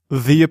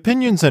The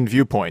opinions and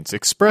viewpoints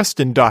expressed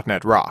in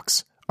 .NET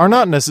Rocks are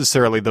not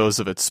necessarily those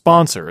of its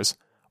sponsors,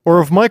 or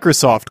of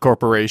Microsoft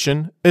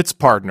Corporation, its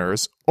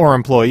partners, or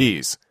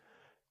employees.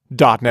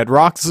 .NET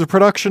Rocks is a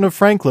production of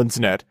Franklin's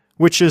Net,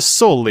 which is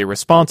solely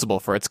responsible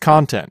for its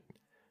content.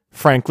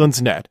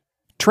 Franklin's Net,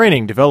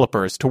 training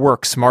developers to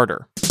work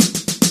smarter.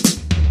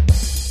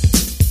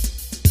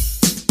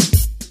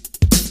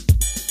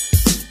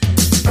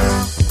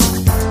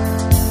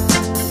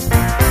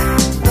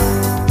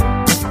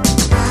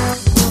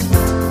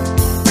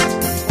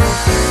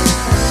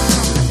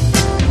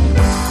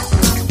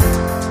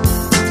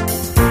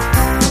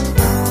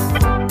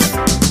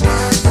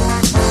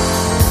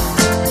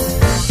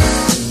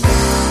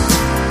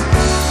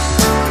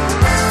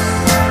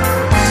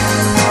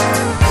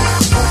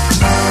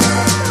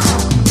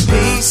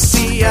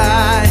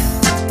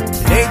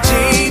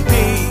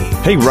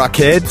 Hey,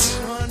 Rockheads!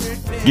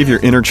 Give your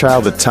inner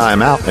child a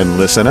time out and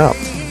listen up.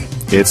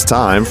 It's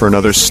time for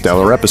another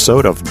stellar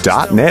episode of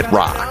 .NET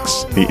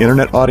Rocks, the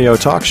internet audio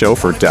talk show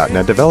for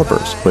 .NET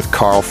developers with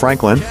Carl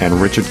Franklin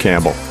and Richard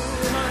Campbell.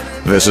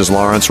 This is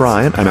Lawrence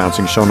Ryan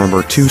announcing show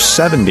number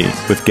 270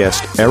 with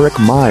guest Erik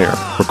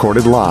Meijer,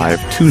 recorded live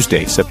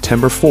Tuesday,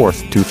 September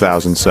 4th,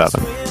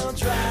 2007.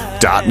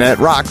 .NET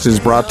Rocks is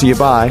brought to you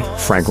by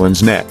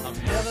Franklin's Net,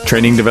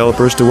 training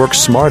developers to work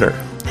smarter.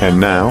 And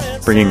now,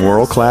 bringing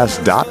world-class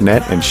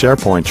 .NET and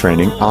SharePoint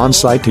training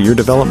on-site to your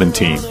development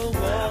team.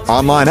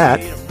 Online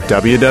at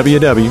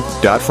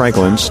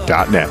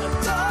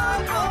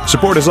www.franklins.net.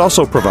 Support is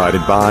also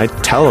provided by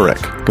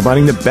Telerik,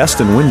 combining the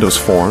best in Windows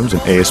Forms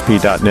and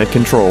ASP.NET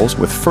controls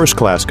with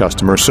first-class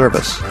customer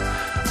service.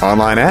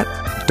 Online at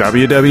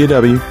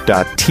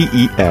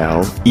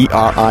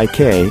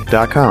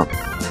www.telerik.com.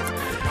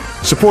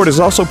 Support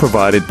is also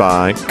provided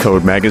by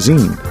Code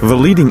Magazine, the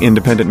leading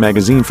independent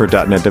magazine for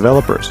 .NET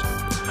developers.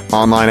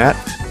 Online at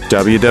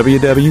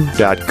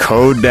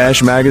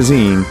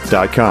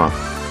www.code-magazine.com.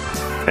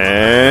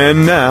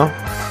 And now,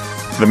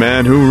 the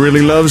man who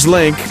really loves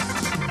LINQ,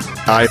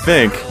 I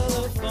think,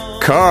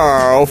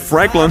 Carl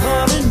Franklin.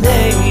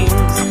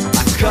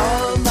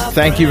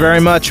 Thank you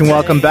very much, and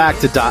welcome back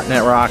to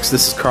 .NET Rocks.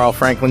 This is Carl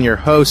Franklin, your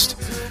host.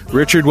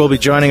 Richard will be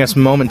joining us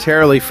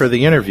momentarily for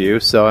the interview,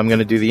 so I'm going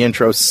to do the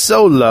intro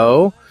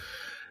solo.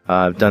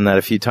 I've done that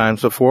a few times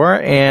before,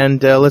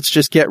 and let's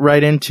just get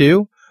right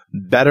into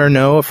Better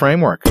Know a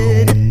Framework.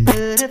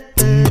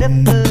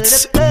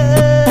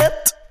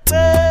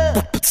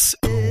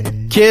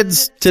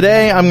 Kids,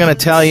 today I'm going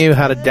to tell you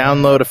how to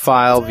download a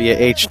file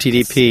via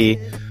HTTP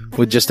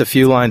with just a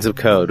few lines of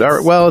code.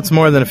 Or, well, it's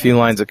more than a few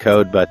lines of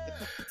code, but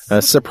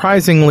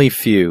surprisingly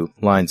few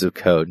lines of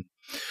code.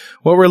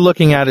 What we're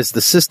looking at is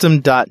the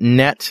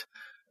system.net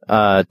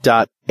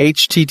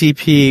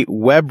 .http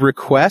web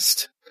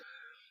request,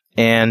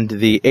 and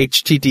the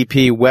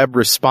HTTP web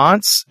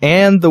response,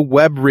 and the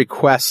web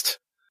request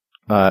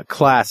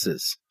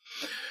classes.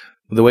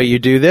 The way you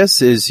do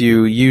this is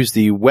you use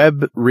the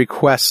web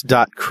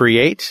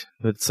request.create.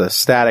 It's a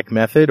static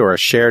method or a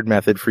shared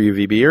method for you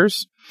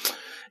VBers.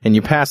 And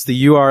you pass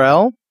the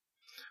URL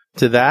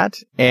to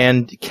that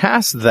and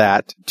cast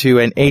that to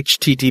an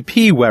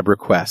HTTP web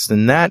request,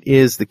 and that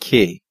is the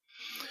key.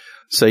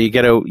 So you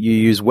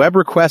use web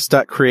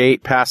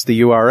request.create, pass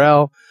the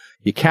URL,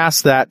 you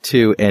cast that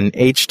to an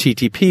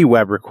HTTP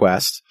web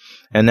request,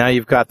 and now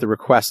you've got the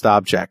request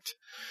object.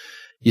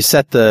 You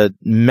set the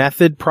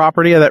method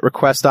property of that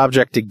request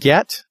object to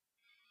get,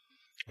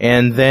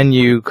 and then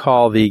you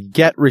call the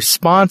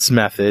getResponse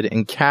method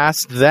and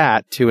cast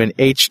that to an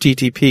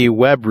HTTP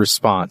web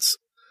response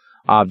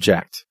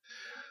object.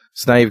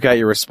 So now you've got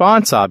your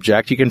response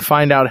object. You can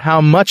find out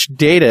how much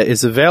data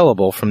is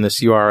available from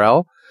this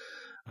URL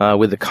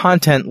with the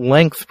content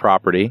length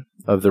property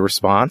of the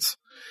response,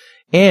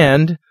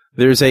 and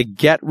there's a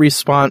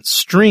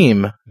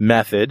getResponseStream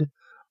method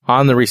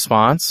on the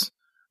response,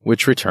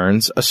 which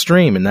returns a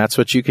stream, and that's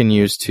what you can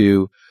use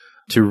to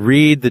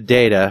read the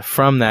data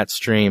from that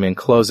stream and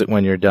close it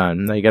when you're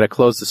done. Now you got to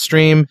close the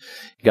stream,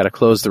 you got to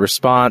close the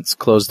response,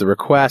 close the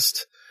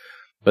request,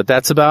 but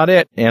that's about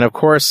it. And of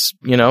course,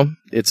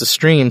 it's a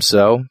stream,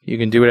 so you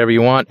can do whatever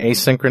you want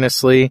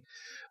asynchronously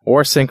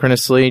or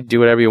synchronously. Do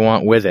whatever you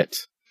want with it.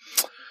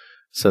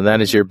 So that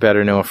is your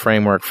Better Know a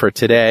Framework for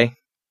today.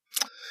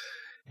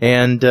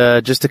 And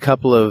just a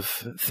couple of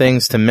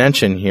things to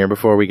mention here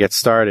before we get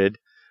started.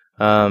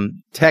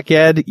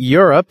 TechEd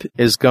Europe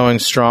is going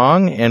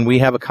strong, and we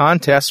have a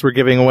contest. We're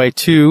giving away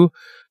 2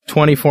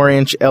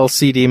 24-inch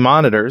LCD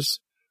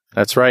monitors.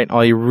 That's right.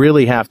 All you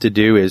really have to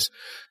do is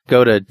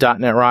go to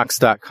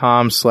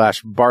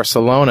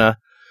 .netrocks.com/Barcelona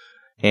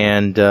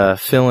and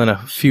fill in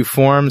a few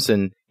forms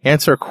and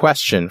answer a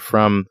question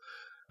from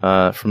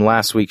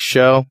last week's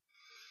show.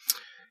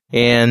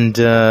 And,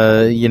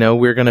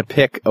 we're going to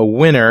pick a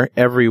winner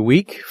every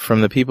week from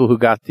the people who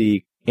got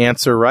the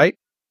answer right.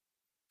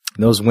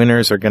 Those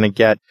winners are going to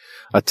get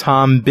a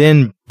Tom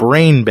Bin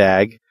brain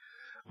bag.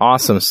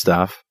 Awesome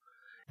stuff.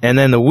 And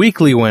then the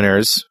weekly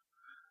winners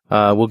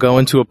will go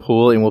into a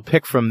pool, and we'll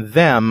pick from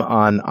them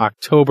on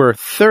October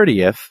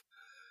 30th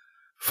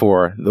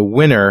for the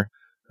winner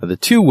the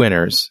two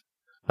winners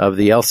of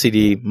the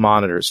LCD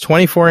monitors.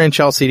 24-inch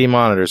LCD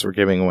monitors we're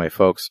giving away,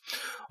 folks.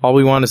 All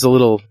we want is a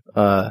little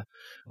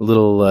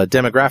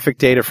demographic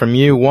data from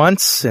you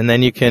once, and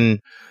then you can,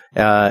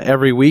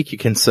 every week you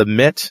can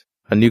submit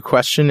a new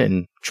question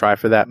and try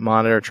for that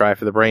monitor, try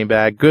for the brain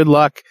bag. Good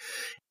luck.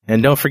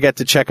 And don't forget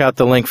to check out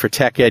the link for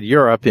TechEd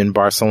Europe in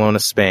Barcelona,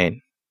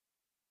 Spain.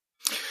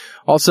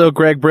 Also,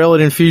 Greg Brill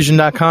at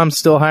Infusion.com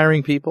still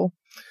hiring people.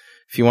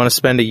 If you want to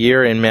spend a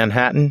year in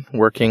Manhattan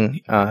working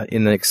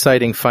in the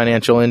exciting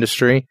financial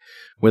industry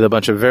with a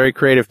bunch of very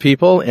creative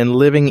people and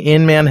living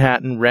in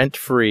Manhattan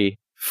rent-free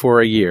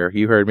for a year,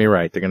 you heard me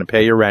right. They're going to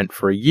pay your rent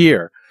for a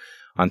year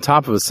on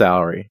top of a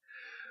salary.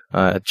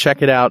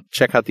 Check it out.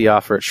 Check out the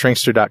offer at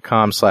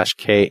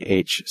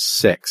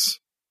shrinkster.com/KH6.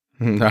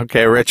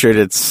 Okay, Richard,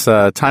 it's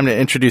time to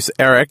introduce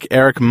Erik.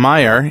 Erik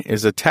Meijer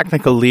is a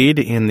technical lead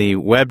in the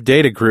Web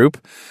Data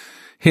Group.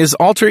 His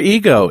alter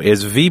ego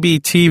is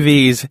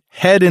VBTV's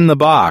Head in the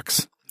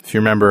Box. If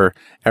you remember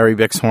Ari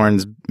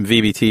Bixhorn's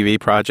VBTV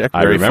project,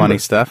 very funny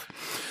stuff.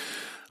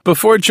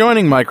 Before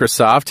joining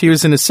Microsoft, he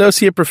was an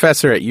associate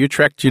professor at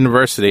Utrecht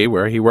University,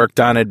 where he worked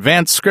on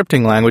advanced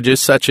scripting languages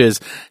such as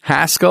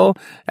Haskell,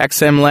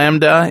 XM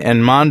Lambda,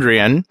 and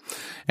Mondrian,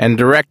 and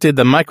directed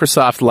the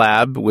Microsoft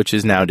Lab, which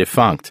is now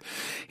defunct.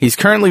 He's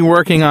currently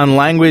working on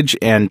language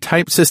and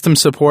type system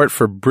support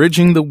for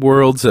bridging the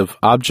worlds of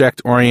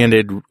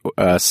object-oriented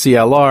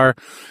CLR,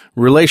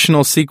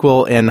 relational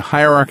SQL, and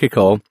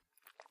hierarchical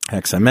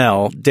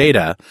XML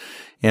data,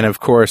 and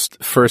of course,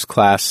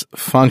 first-class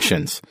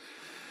functions.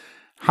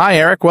 Hi,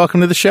 Erik.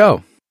 Welcome to the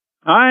show.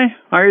 Hi.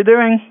 How are you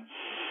doing?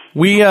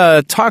 We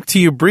talked to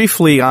you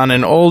briefly on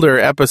an older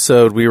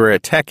episode. We were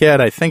at TechEd.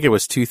 I think it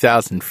was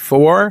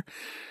 2004.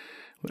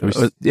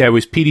 It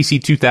was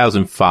PDC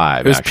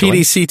 2005. It was actually.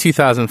 PDC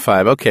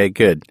 2005. Okay,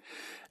 good.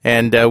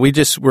 And we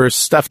just were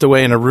stuffed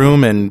away in a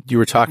room, and you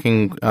were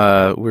talking.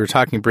 We were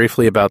talking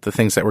briefly about the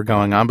things that were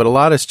going on, but a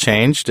lot has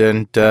changed,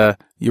 and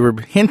you were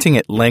hinting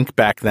at LINQ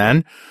back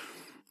then.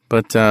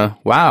 But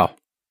wow,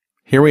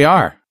 here we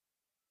are.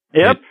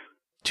 Yep.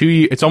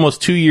 It's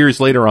almost 2 years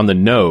later on the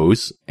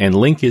nose, and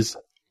LINQ is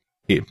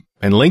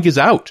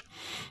out.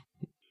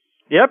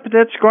 Yep,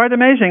 that's quite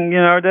amazing.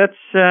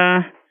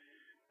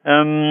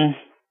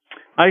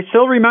 I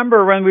still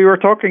remember when we were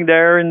talking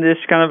there in this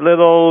kind of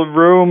little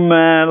room,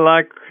 at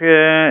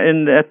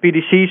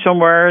PDC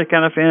somewhere,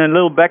 kind of in a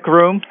little back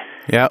room.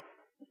 Yep.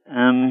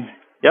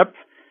 Yep.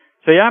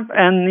 So yeah,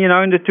 and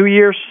in the 2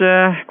 years,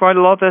 quite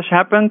a lot has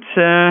happened.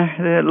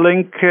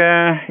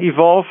 LINQ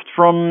evolved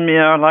from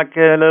like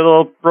a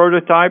little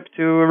prototype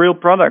to a real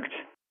product.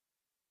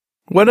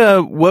 What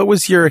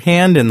was your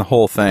hand in the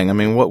whole thing? I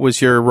mean, what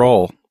was your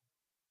role?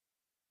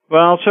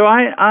 Well, so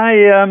I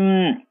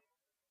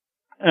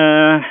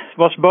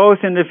was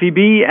both in the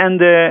VB and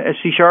the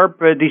C#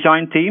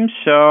 design teams.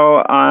 So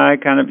I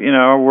kind of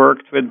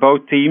worked with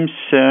both teams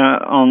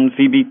on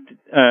VB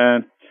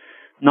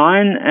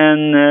 9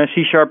 and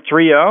C#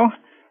 3.0.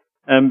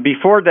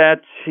 Before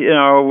that,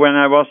 when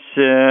I was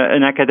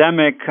an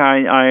academic,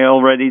 I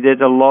already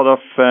did a lot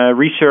of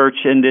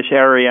research in this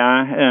area.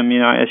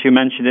 As you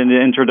mentioned in the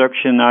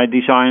introduction, I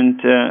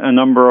designed a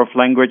number of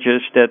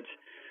languages that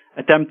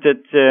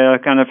attempted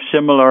kind of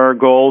similar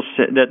goals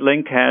that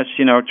LINQ has,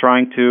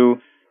 trying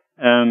to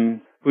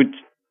put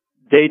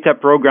data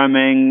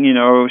programming,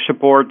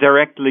 support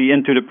directly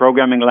into the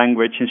programming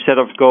language instead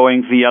of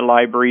going via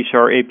libraries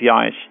or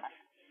APIs.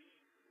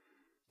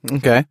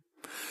 Okay.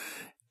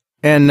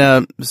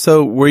 And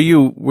so were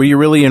you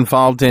really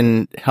involved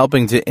in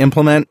helping to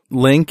implement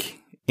LINQ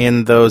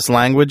in those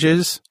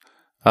languages?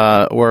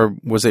 Or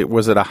was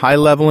it a high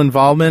level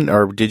involvement,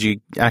 or did you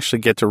actually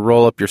get to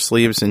roll up your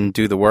sleeves and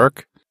do the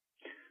work?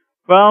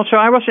 Well, so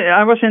I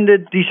was in the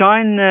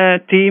design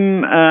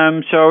team.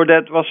 So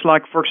that was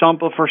like, for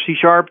example, for C#,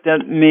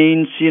 that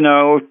means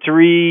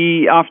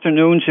 3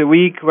 afternoons a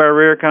week where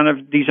we're kind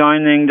of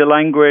designing the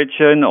language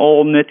and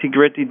all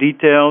nitty-gritty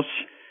details.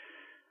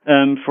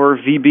 For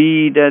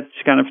VB, that's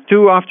kind of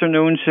 2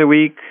 afternoons a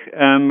week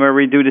where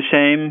we do the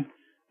same.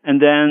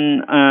 And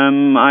then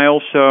I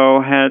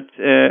also had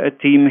a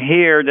team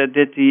here that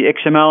did the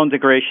XML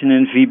integration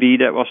in VB.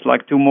 That was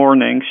like 2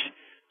 mornings.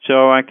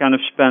 So I kind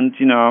of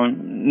spent,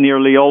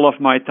 nearly all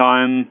of my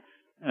time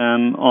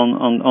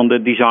on the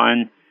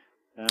design.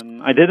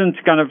 I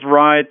didn't kind of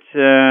write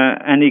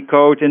any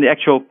code in the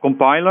actual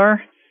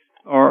compiler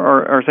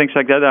or things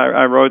like that.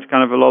 I wrote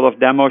kind of a lot of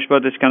demos,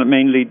 but it's kind of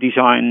mainly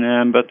design.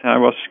 But I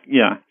was,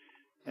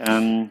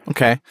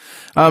 Okay.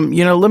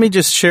 Let me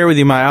just share with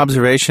you my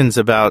observations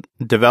about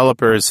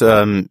developers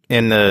in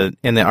the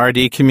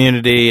RD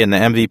community and the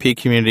MVP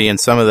community and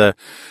some of the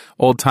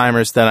old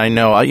timers that I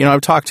know.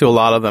 I've talked to a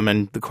lot of them,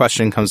 and the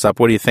question comes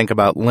up, what do you think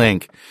about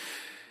LINQ?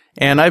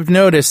 And I've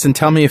noticed, and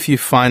tell me if you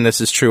find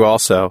this is true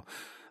also,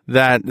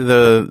 that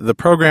the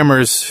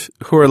programmers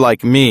who are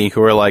like me,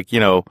 who are like,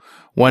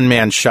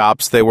 one-man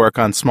shops, they work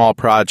on small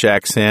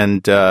projects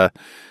and,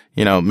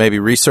 maybe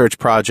research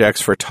projects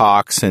for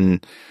talks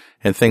and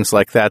things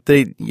like that.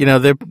 They're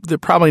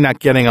probably not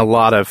getting a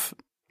lot of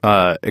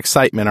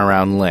excitement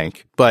around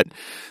LINQ. But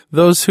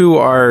those who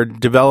are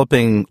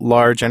developing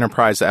large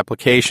enterprise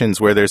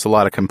applications where there's a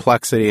lot of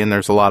complexity and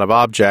there's a lot of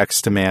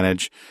objects to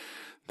manage,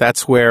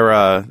 that's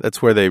where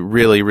they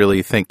really,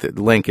 really think that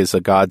LINQ is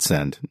a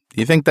godsend.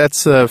 Do you think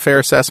that's a fair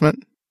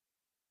assessment?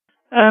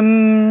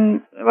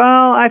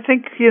 Well, I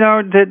think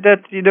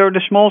that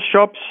the small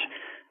shops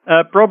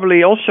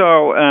probably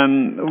also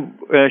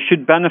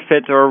should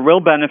benefit or will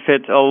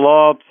benefit a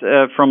lot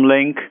from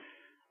LINQ,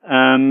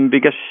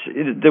 because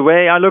the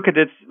way I look at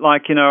it,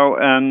 like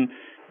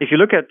if you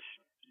look at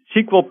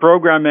SQL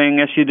programming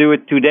as you do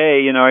it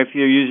today, if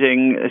you're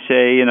using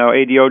say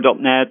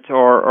ADO.NET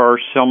or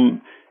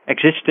some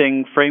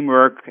existing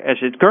framework as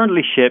it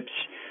currently ships,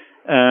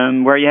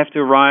 where you have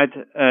to write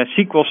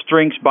SQL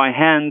strings by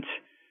hand.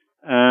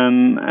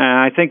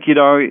 I think you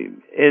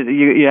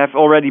have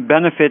already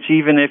benefits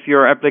even if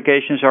your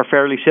applications are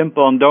fairly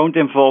simple and don't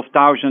involve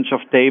thousands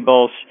of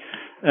tables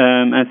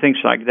and things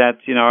like that.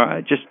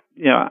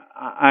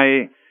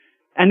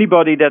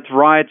 Anybody that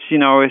writes a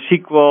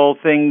SQL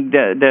thing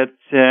that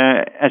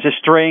as a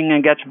string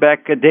and gets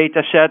back a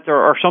data set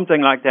or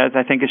something like that,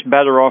 I think is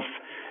better off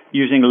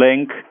using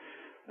LINQ,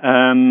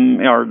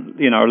 or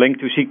LINQ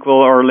to SQL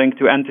or LINQ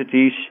to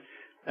entities.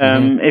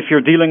 If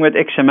you're dealing with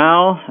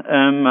XML,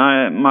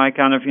 my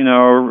kind of,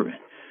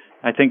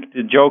 I think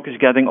the joke is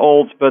getting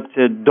old, but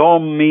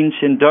dom means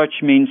in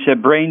Dutch means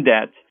brain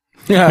dead.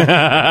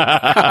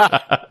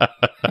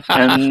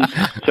 And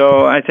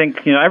so I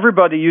think,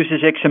 everybody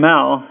uses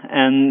XML,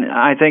 and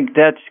I think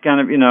that's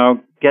kind of,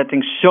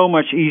 getting so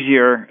much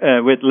easier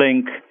with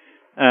LINQ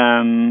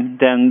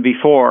than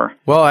before.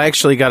 Well, I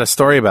actually got a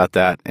story about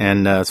that,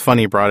 and it's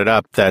funny you brought it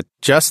up, that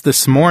just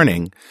this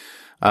morning,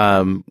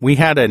 we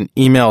had an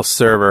email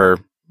server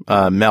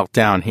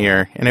meltdown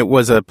here, and it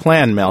was a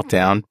planned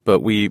meltdown, but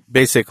we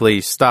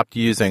basically stopped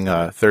using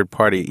a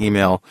third-party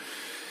email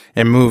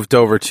and moved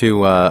over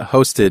to a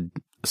hosted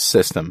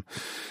system.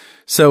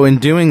 So in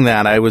doing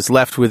that, I was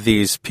left with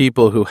these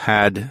people who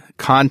had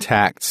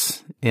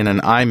contacts in an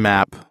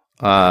IMAP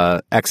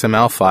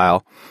XML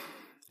file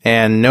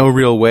and no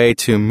real way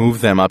to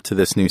move them up to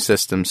this new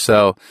system.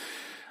 So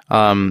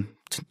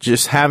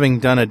just having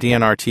done a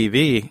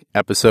DNR-TV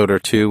episode or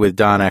two with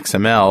Don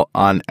XML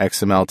on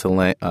XML to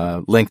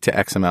LINQ to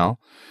XML,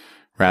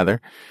 rather,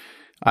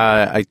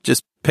 I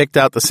just picked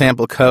out the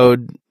sample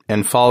code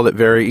and followed it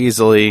very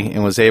easily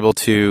and was able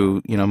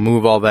to,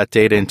 move all that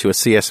data into a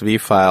CSV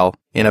file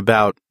in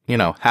about,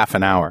 half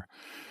an hour.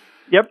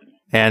 Yep.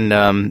 And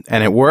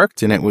it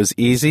worked, and it was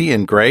easy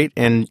and great.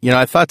 And,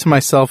 I thought to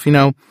myself,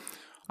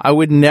 I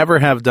would never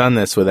have done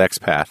this with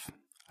XPath.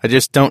 I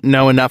just don't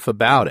know enough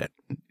about it,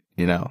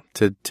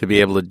 to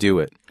be able to do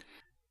it.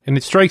 And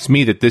it strikes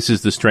me that this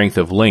is the strength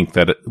of LINQ,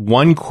 that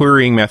one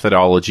querying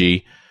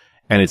methodology,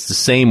 and it's the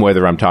same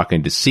whether I'm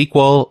talking to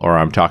SQL or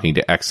I'm talking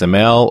to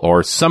XML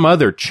or some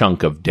other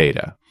chunk of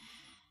data.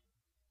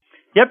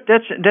 Yep,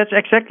 that's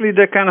exactly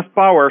the kind of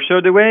power.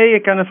 So the way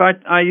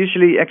I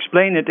usually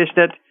explain it is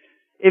that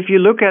if you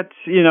look at,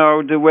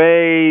 the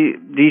way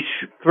these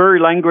query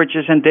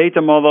languages and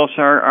data models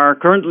are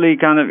currently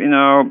kind of,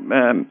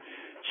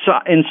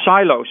 in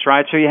silos,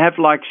 right? So you have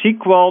like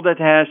SQL that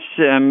has,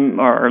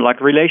 or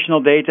like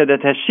relational data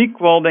that has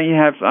SQL, then you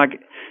have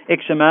like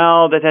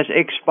XML that has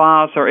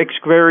XPath or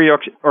XQuery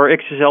or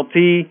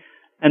XSLT,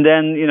 and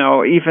then,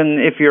 even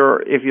if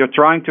you're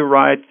trying to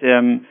write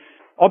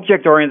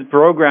object-oriented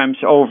programs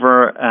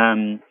over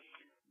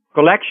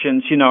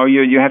collections,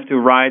 you have to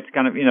write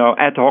kind of,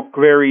 ad hoc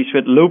queries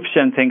with loops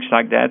and things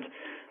like that.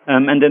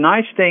 And the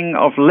nice thing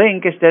of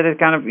LINQ is that it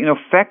kind of,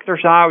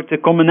 factors out the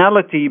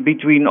commonality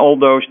between all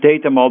those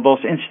data models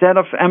instead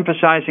of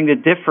emphasizing the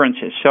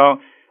differences. So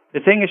the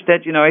thing is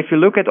that, if you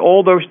look at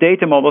all those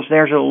data models,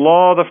 there's a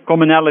lot of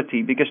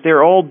commonality because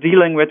they're all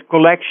dealing with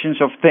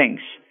collections of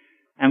things.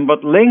 And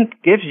what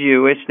LINQ gives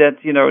you is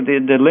that,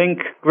 the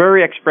LINQ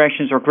query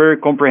expressions or query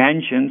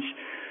comprehensions,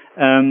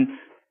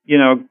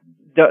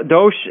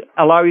 those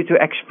allow you to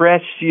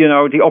express,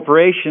 the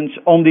operations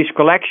on these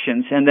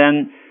collections. And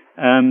then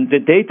the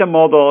data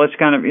model is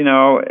kind of,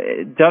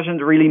 it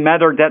doesn't really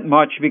matter that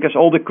much because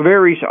all the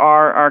queries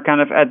are kind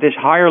of at this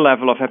higher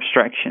level of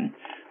abstraction.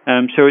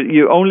 So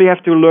you only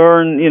have to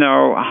learn,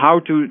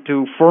 how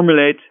to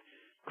formulate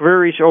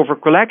queries over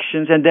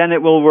collections, and then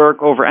it will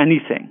work over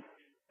anything.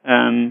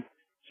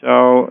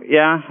 So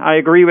yeah, I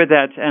agree with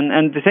that.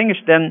 And the thing is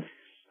then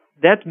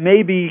that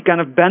maybe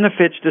kind of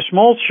benefits the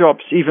small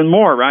shops even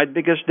more, right?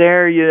 Because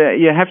there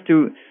you have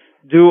to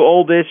do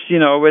all this,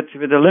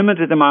 with a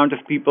limited amount of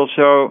people.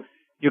 So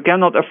you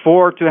cannot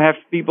afford to have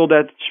people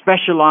that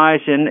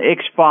specialize in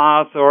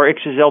XPath or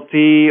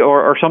XSLT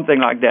or something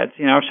like that,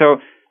 So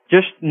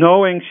just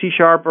knowing C#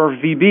 or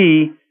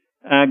VB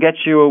gets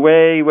you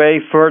way, way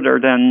further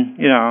than,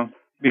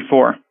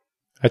 before.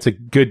 That's a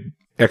good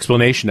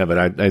explanation of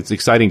it. It's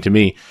exciting to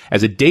me.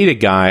 As a data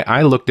guy,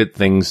 I looked at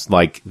things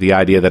like the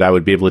idea that I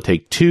would be able to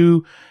take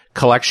two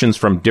collections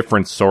from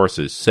different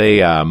sources, say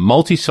a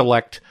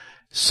multi-select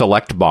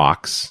select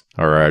box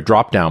or a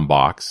drop-down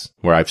box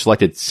where I've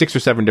selected 6 or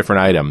 7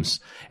 different items,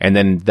 and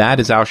then that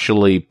is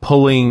actually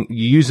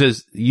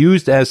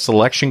used as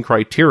selection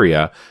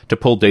criteria to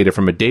pull data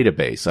from a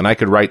database. And I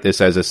could write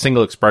this as a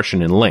single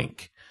expression in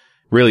LINQ,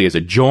 really as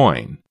a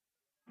join.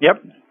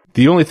 Yep.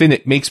 The only thing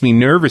that makes me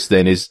nervous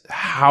then is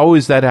how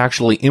is that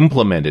actually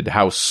implemented?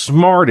 How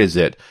smart is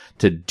it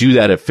to do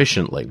that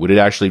efficiently? Would it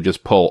actually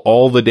just pull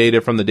all the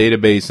data from the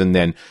database and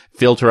then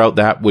filter out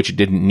that which it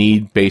didn't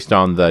need based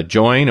on the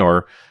join?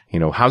 Or,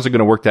 how's it going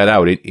to work that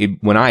out?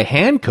 When I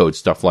hand code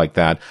stuff like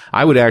that,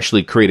 I would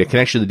actually create a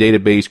connection to the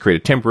database,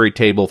 create a temporary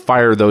table,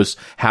 fire those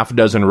half a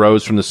dozen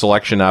rows from the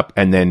selection up,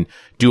 and then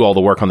do all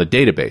the work on the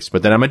database.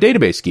 But then I'm a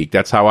database geek.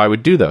 That's how I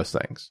would do those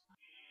things.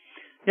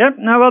 Yep.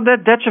 No, well,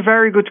 that's a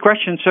very good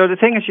question. So the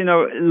thing is,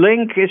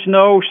 LINQ is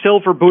no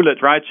silver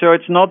bullet, right? So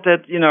it's not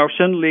that,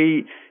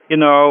 suddenly,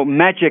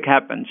 magic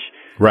happens.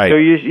 Right. So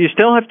you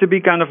still have to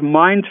be kind of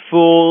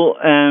mindful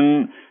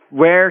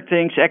where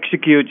things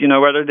execute,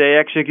 whether they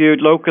execute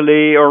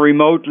locally or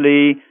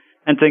remotely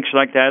and things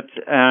like that.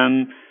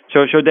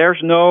 So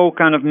there's no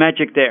kind of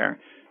magic there.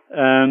 So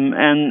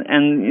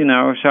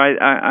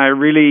I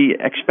really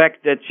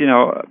expect that,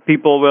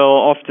 people will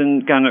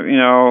often kind of,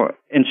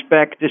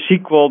 inspect the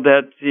SQL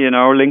that,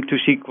 LINQ to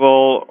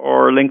SQL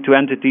or LINQ to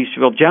entities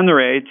will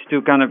generate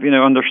to kind of,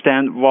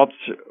 understand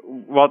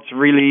what's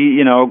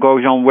really,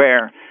 goes on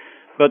where.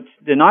 But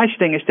the nice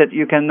thing is that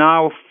you can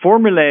now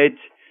formulate,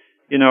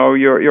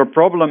 your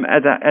problem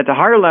at a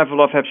higher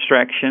level of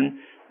abstraction,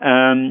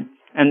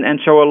 and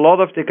so a lot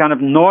of the kind of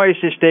noise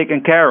is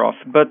taken care of,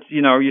 but,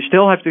 you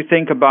still have to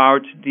think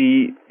about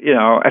the,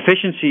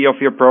 efficiency of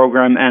your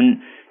program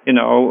and,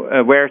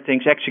 where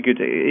things execute.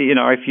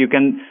 If you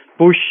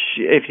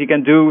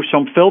can do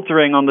some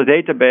filtering on the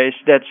database,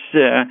 that's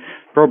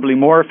probably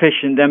more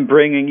efficient than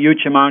bringing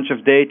huge amounts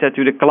of data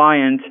to the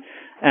client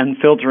and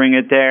filtering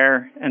it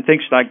there and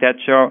things like that.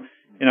 So,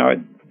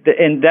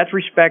 in that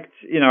respect,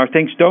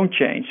 things don't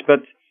change,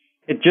 but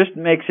it just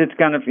makes it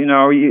kind of,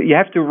 you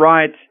have to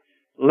write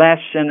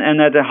less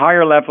and at a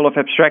higher level of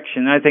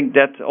abstraction. I think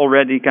that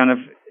already kind of,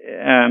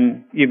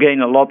 you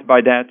gain a lot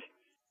by that.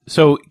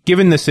 So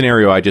given the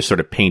scenario I just sort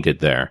of painted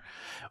there,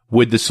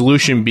 would the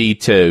solution be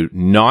to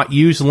not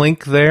use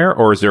LINQ there,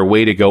 or is there a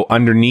way to go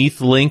underneath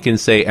LINQ and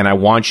say, and I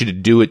want you to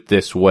do it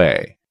this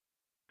way?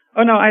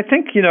 Oh, no, I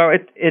think,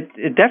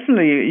 it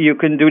definitely, you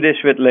can do this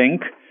with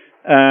LINQ.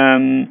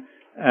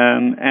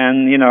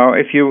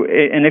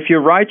 If you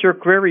write your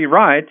query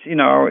right,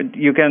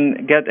 you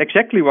can get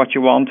exactly what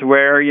you want,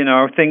 where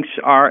things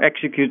are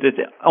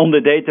executed on the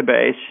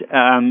database,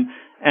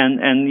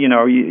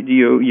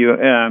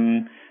 you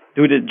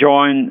do the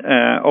join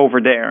over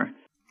there.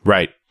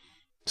 Right.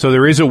 So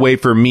there is a way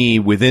for me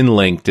within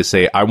LINQ to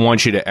say, I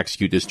want you to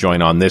execute this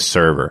join on this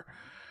server,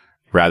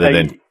 rather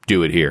than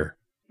do it here.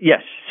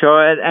 Yes. So,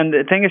 and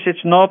the thing is,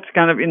 it's not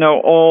kind of,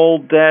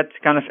 all that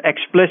kind of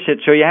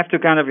explicit. So you have to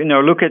kind of,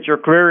 look at your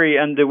query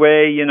and the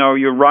way,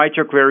 you write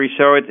your query.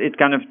 So it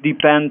kind of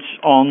depends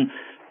on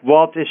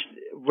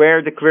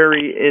where the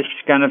query is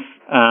kind of,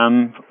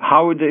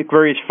 how the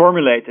query is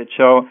formulated.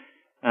 So,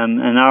 and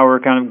now we're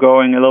kind of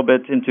going a little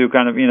bit into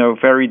kind of,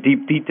 very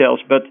deep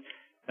details. But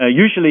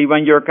usually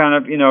when you're kind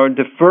of,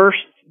 the first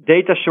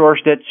data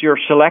source that you're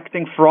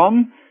selecting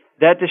from,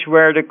 that is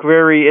where the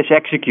query is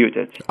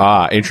executed.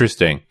 Ah,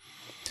 interesting.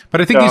 But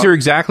I think these are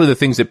exactly the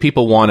things that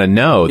people want to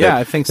know. Yeah,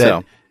 I think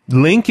so.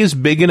 LINQ is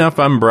big enough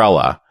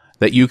umbrella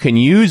that you can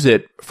use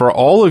it for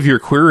all of your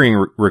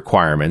querying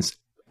requirements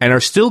and are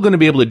still going to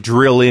be able to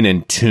drill in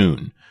and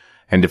tune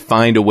and to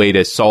find a way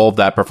to solve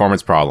that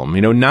performance problem.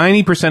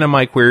 90% of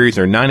my queries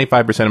or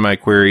 95% of my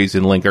queries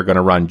in LINQ are going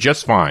to run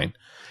just fine.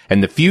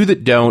 And the few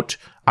that don't,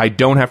 I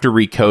don't have to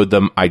recode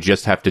them. I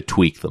just have to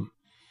tweak them.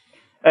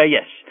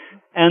 Yes.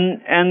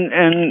 And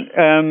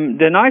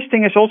the nice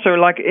thing is also,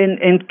 like,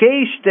 in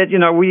case that,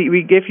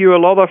 we give you a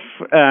lot of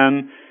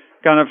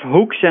kind of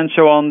hooks and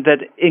so on,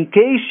 that in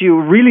case you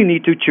really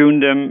need to tune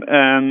them,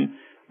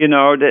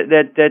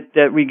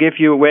 that we give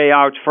you a way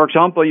out. For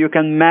example, you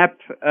can map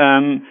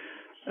a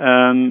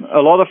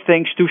lot of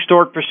things to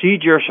stored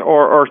procedures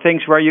or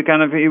things where you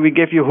kind of, we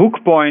give you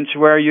hook points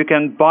where you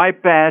can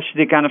bypass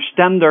the kind of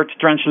standard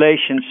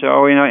translation.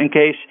 So, in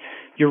case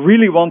you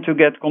really want to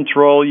get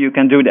control, you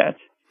can do that.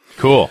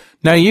 Cool.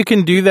 Now you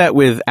can do that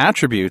with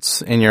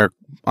attributes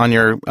on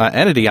your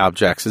entity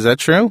objects. Is that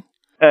true?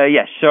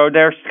 Yes. So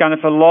there's kind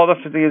of a lot of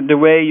the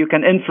way you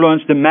can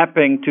influence the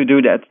mapping to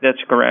do that. That's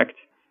correct.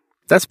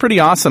 That's pretty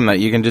awesome that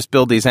you can just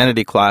build these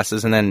entity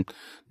classes and then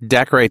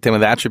decorate them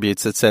with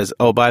attributes that says,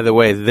 oh, by the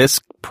way, this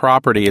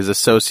property is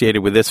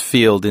associated with this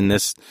field in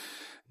this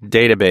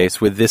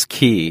database with this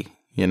key,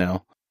 Yep.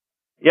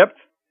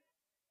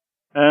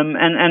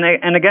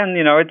 And again,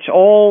 it's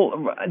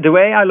all, the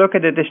way I look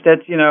at it is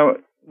that,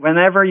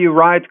 whenever you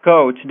write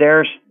code,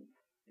 there's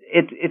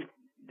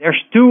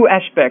two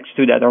aspects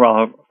to that.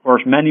 Well, of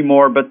course, many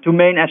more, but two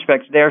main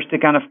aspects. There's the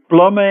kind of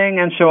plumbing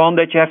and so on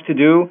that you have to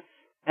do,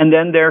 and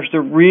then there's the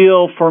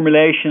real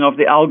formulation of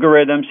the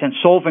algorithms and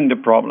solving the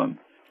problem.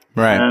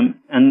 Right.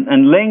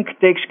 And LINQ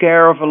takes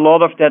care of a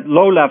lot of that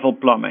low-level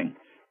plumbing,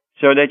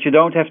 so that you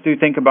don't have to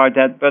think about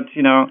that. But,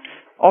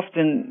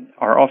 often,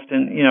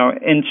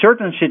 in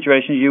certain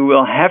situations, you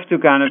will have to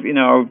kind of,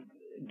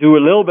 do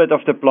a little bit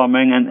of the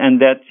plumbing, and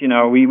that,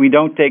 we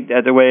don't take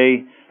that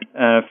away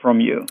from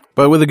you.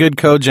 But with a good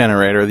code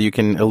generator, you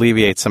can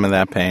alleviate some of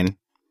that pain.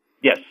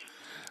 Yes.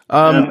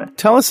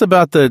 Tell us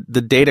about the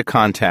data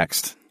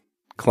context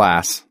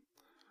class.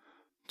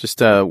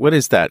 Just what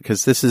is that?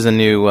 Because this is a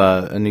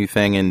new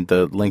thing in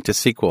the LINQ to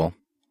SQL.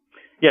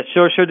 Yes.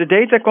 So the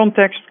data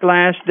context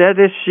class, that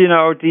is,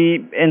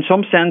 in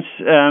some sense,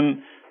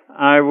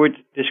 I would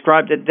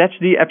describe that's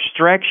the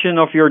abstraction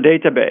of your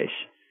database.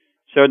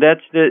 So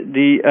that's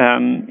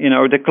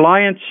the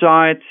client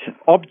side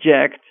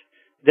object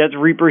that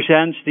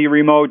represents the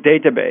remote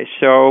database.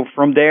 So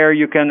from there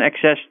you can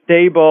access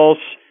tables,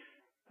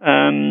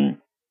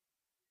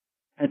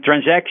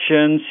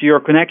 transactions, your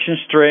connection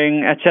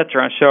string,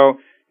 etc. So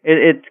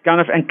it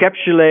kind of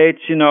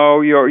encapsulates,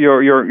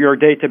 your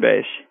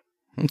database.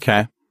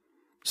 Okay.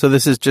 So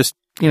this is just,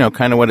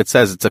 kind of what it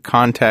says. It's a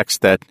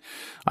context that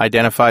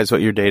identifies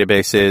what your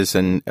database is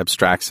and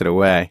abstracts it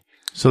away.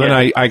 So then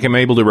I can be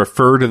able to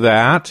refer to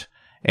that,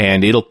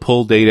 and it'll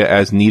pull data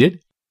as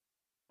needed?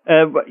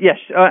 Yes.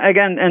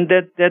 Again, and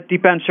that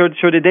depends.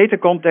 So the data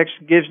context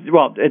gives,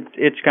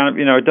 it's kind of,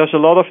 it does a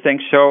lot of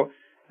things. So,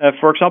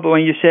 for example,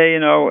 when you say,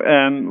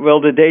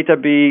 will the data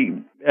be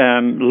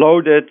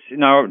loaded,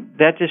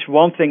 that is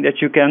one thing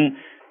that you can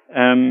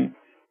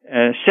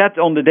set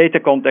on the data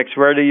context,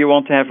 whether you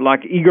want to have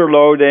like eager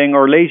loading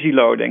or lazy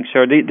loading.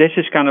 So this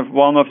is kind of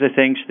one of the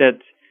things that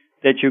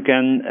you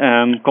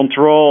can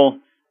control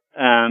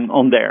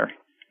on there.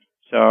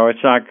 So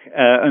it's like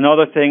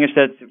another thing is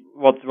that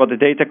what the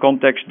data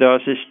context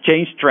does is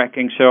change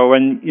tracking. So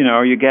when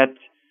you get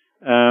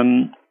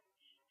an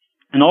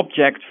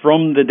object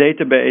from the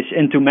database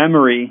into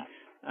memory,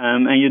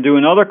 and you do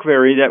another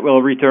query that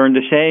will return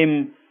the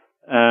same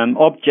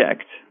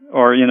object,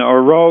 or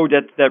a row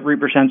that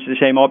represents the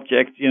same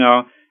object,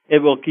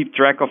 it will keep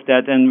track of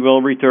that and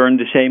will return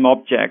the same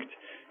object.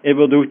 It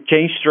will do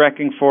change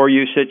tracking for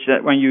you, such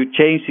that when you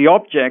change the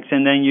objects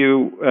and then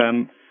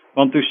you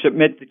want to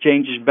submit the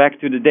changes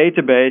back to the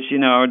database,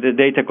 the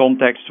data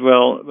context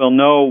will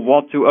know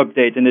what to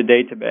update in the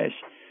database.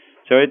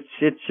 So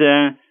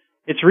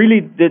it's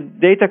really the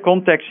data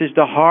context is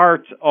the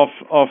heart of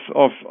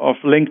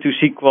LINQ to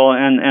SQL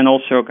and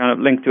also kind of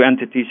LINQ to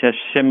entities has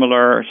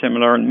similar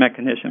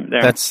mechanism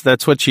there.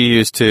 That's what you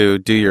use to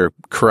do your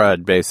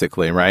CRUD,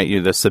 basically,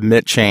 right? The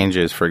submit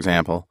changes, for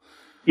example.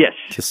 Yes.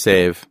 To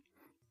save.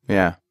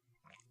 Yeah.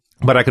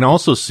 But I can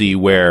also see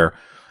where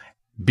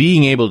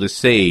being able to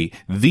say,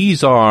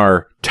 these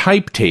are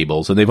type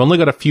tables, and they've only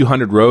got a few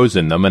hundred rows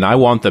in them, and I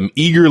want them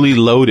eagerly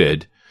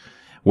loaded,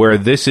 where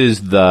this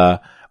is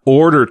the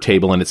order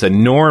table, and it's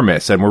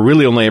enormous, and we're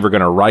really only ever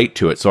going to write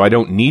to it, so I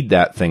don't need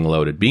that thing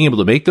loaded. Being able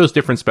to make those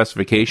different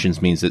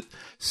specifications means that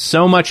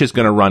so much is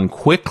going to run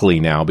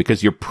quickly now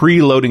because you're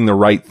preloading the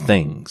right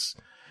things.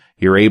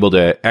 You're able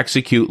to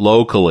execute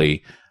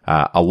locally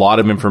a lot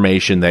of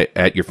information that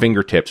at your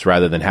fingertips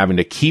rather than having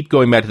to keep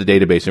going back to the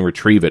database and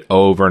retrieve it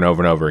over and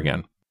over and over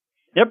again.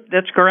 Yep,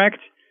 that's correct.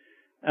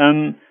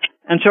 And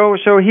so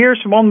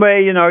here's one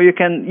way, you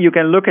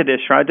can look at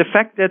this, right? The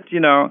fact that,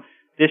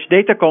 this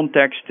data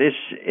context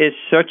is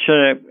such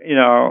a,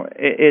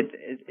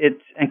 it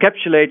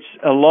encapsulates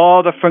a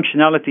lot of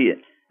functionality.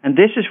 And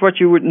this is what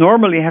you would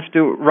normally have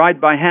to write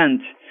by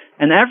hand.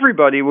 And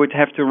everybody would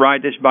have to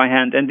write this by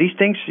hand. And these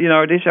things,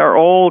 these are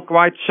all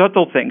quite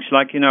subtle things,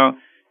 like,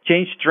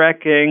 change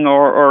tracking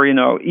or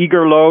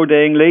eager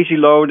loading, lazy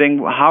loading.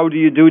 How do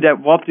you do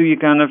that? What do you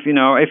kind of,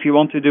 if you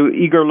want to do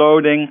eager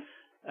loading,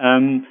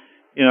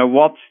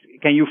 what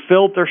can you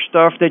filter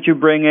stuff that you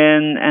bring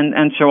in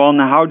and so on?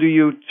 How do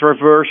you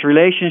traverse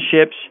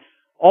relationships?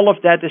 All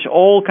of that is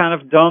all kind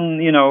of done,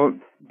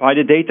 by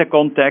the data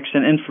context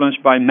and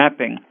influenced by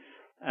mapping.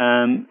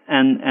 And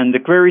the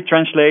query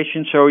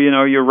translation. So,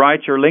 you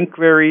write your LINQ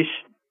queries,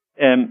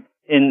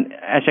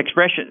 as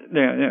expression,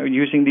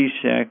 using these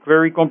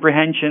query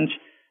comprehensions,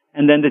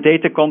 and then the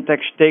data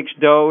context takes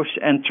those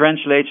and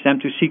translates them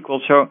to SQL.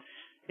 So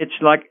it's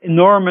like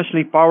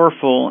enormously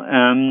powerful,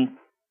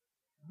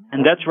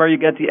 and that's where you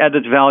get the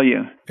added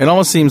value. It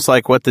almost seems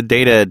like what the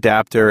data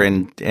adapter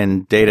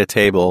and data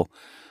table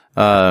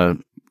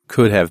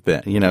could have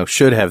been,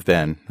 should have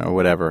been, or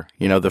whatever.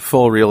 The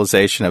full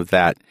realization of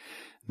that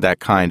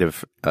kind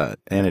of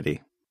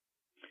entity.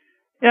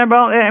 Yeah,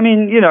 well, I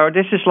mean,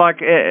 this is like,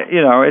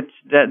 it's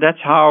that's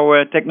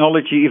how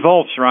technology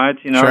evolves, right?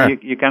 Sure.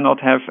 You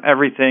cannot have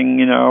everything,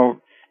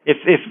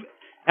 if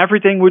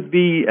everything would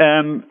be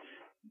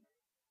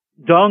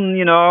done,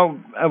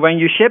 when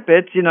you ship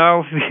it,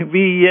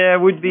 we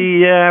would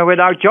be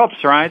without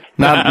jobs, right?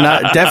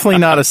 Not definitely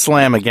not a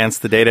slam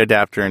against the data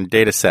adapter and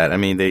data set. I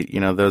mean, they,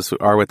 those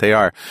are what they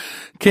are.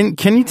 Can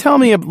you tell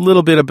me a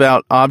little bit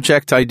about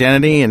object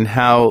identity and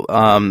how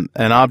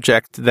an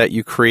object that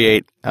you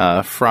create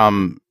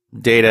from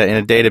data in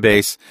a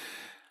database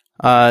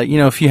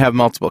if you have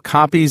multiple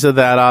copies of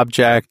that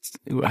object,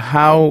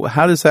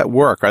 how does that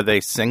work? Are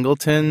they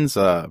singletons?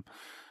 How's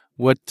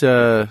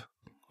that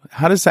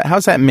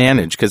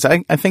managed? Because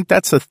I think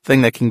that's a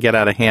thing that can get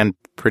out of hand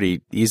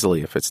pretty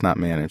easily if it's not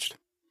managed.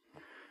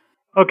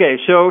 Okay,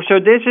 so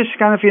this is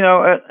kind of,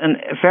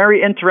 a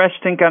very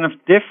interesting kind of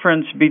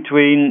difference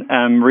between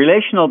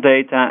relational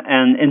data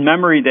and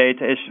in-memory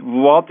data is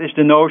what is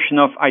the notion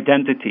of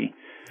identity.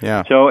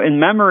 Yeah. So in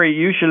memory,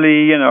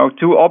 usually,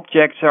 two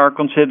objects are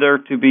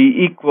considered to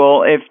be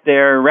equal if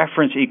they're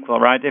reference equal,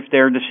 right? If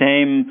they're the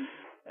same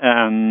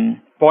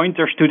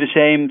pointers to the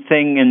same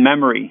thing in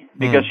memory.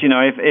 Because,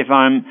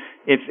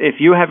 if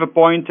you have a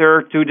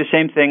pointer to the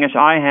same thing as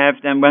I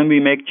have, then when we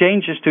make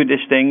changes to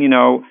this thing,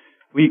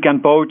 we can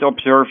both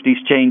observe these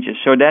changes.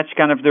 So that's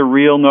kind of the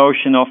real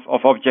notion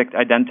of object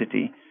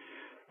identity.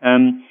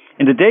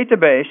 In the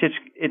database,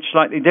 it's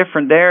slightly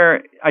different.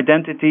 There,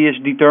 identity is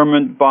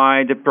determined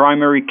by the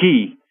primary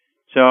key.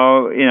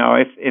 So,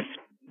 if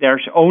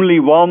there's only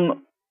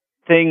one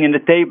thing in the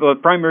table,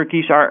 primary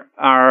keys are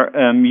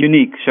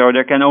unique. So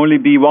there can only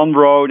be one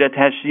row that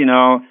has,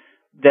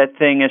 that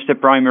thing as the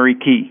primary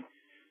key.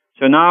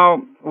 So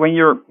now, when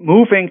you're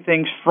moving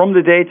things from the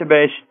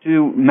database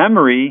to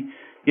memory,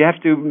 you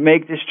have to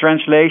make this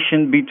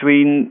translation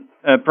between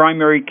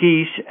primary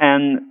keys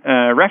and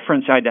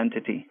reference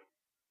identity.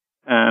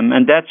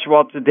 And that's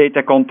what the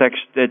data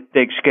context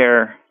takes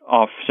care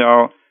of.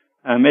 So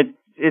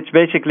it's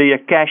basically a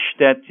cache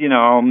that,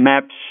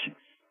 maps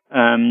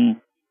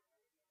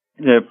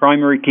the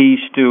primary keys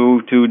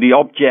to the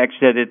objects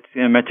that it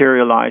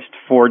materialized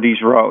for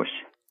these rows.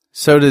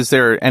 So is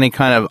there any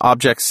kind of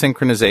object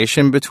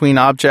synchronization between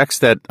objects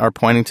that are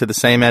pointing to the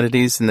same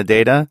entities in the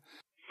data?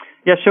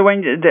 Yeah, so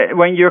when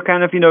you're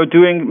kind of,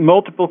 doing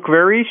multiple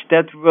queries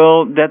that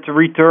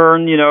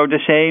return, the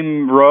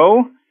same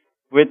row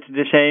with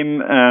the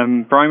same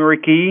primary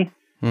key,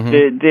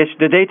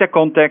 the data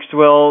context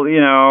will,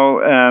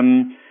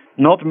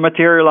 not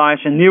materialize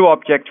a new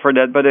object for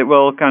that, but it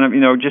will kind of,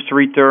 just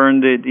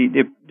return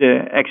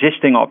the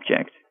existing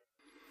object.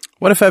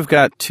 What if I've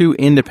got two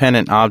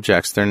independent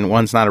objects, then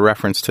one's not a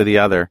reference to the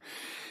other,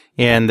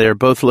 and they're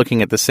both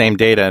looking at the same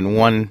data and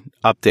one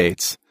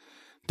updates?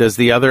 Does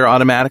the other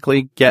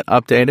automatically get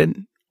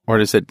updated, or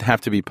does it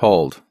have to be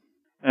polled?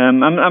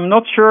 I'm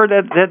not sure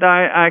that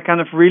I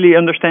kind of really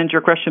understand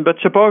your question, but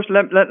suppose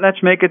let's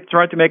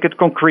try to make it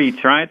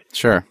concrete, right?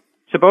 Sure.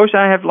 Suppose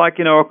I have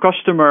a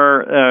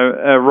customer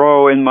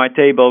row in my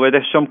table with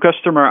some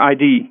customer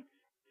ID,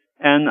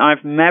 and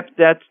I've mapped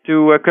that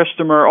to a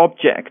customer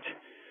object.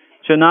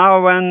 So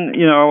now when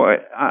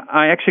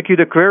I execute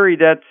a query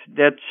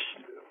that's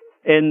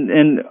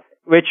in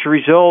which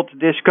result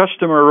this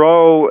customer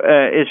row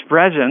is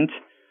present,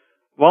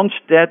 once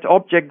that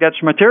object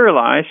gets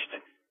materialized,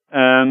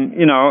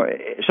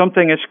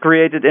 something is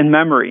created in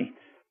memory.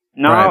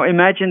 Now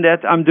Imagine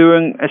that I'm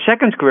doing a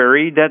second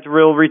query that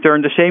will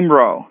return the same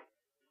row.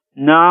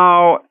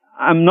 Now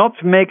I'm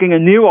not making a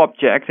new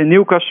object, a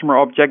new customer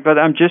object, but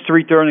I'm just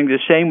returning the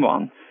same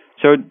one.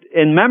 So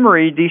in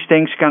memory, these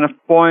things kind of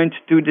point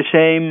to the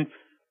same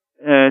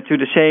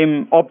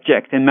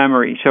object in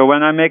memory. So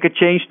when I make a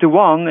change to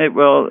one, it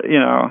will,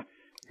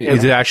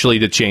 Is it actually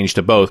to change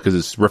to both because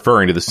it's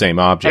referring to the same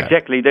object?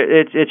 Exactly.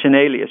 It's an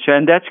alias.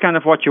 And that's kind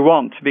of what you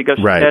want because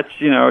that's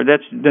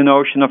the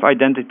notion of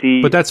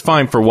identity. But that's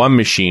fine for one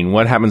machine.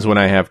 What happens when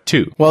I have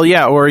two? Well,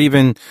 yeah, or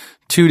even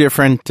two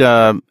different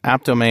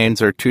app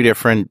domains or two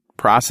different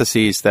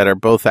processes that are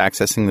both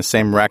accessing the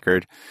same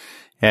record.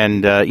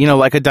 And,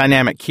 like a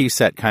dynamic key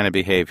set kind of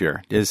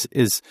behavior. Is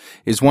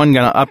one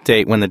going to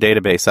update when the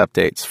database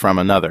updates from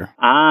another?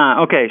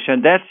 Okay. So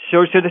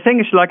the thing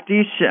is like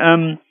these,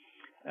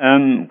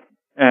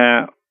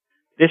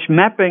 this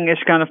mapping is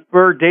kind of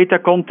per data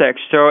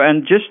context. So,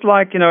 and just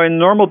like, in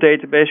normal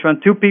database, when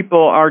two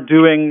people are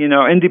doing,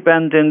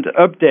 independent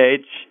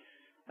updates,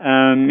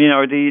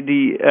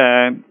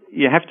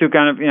 you have to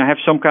kind of, have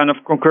some kind of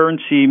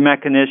concurrency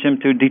mechanism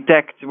to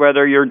detect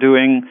whether you're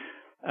doing,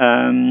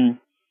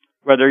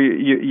 whether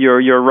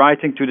you're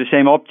writing to the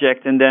same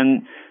object and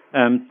then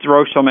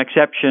throw some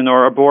exception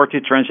or abort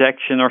the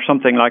transaction or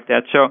something like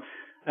that. So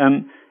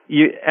and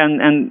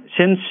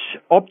since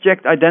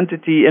object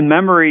identity in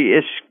memory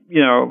is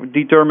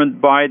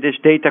determined by this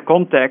data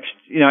context,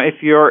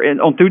 if you're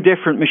on two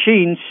different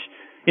machines,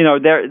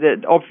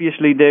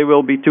 obviously they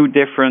will be two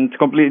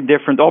completely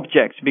different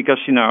objects because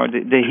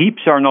the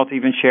heaps are not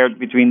even shared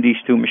between these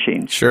two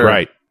machines. Sure,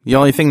 right. The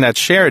only thing that's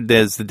shared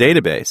is the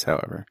database,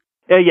 however.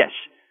 Yes.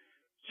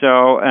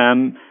 So,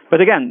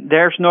 but again,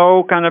 there's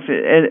no kind of,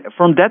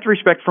 from that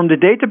respect, from the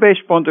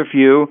database point of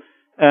view,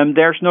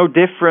 there's no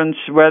difference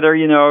whether,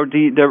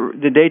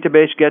 the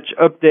database gets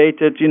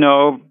updated,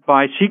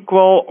 by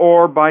SQL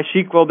or by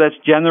SQL that's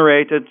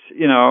generated,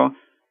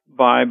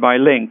 by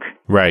LINQ.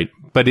 Right.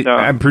 But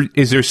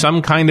is there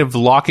some kind of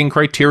locking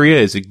criteria?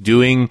 Is it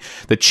doing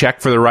the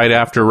check for the write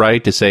after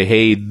write to say,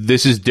 hey,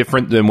 this is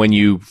different than when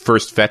you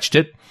first fetched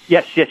it?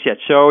 Yes.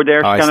 So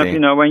there's I kind see.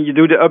 of, when you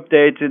do the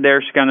update,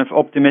 there's kind of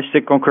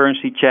optimistic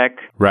concurrency check.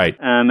 Right.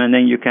 And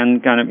then you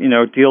can kind of,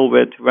 deal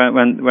with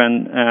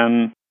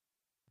when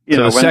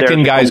So the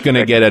second guy's going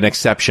to conflict. get an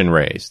exception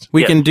raised.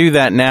 We Yes. can do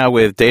that now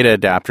with data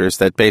adapters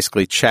that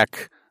basically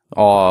check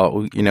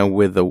all,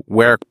 with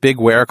the big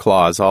where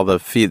clause, all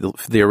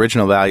the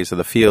original values of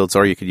the fields,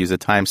 or you could use a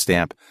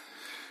timestamp.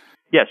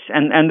 Yes,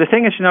 and the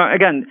thing is,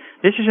 again,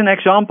 this is an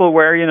example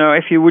where,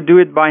 if you would do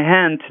it by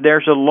hand,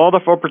 there's a lot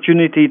of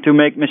opportunity to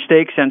make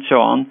mistakes and so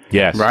on.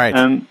 Yes. Right.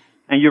 And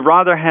you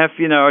rather have,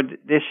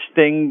 this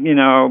thing,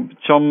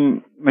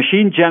 some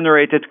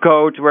machine-generated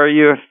code where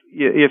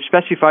you've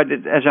specified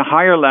it as a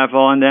higher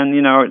level, and then,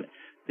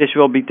 this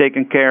will be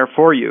taken care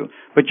for you.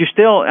 But you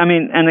still,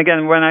 and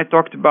again, when I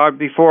talked about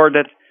before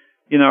that,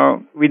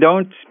 we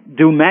don't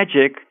do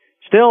magic,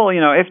 still,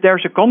 if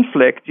there's a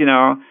conflict,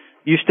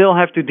 you still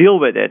have to deal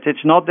with it.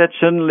 It's not that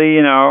suddenly,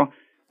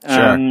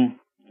 Sure.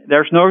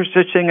 there's no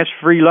such thing as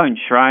free lunch,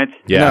 right?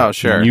 Yeah. No,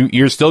 sure.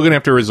 You're still going to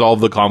have to resolve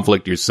the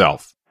conflict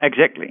yourself.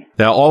 Exactly.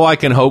 Now, all I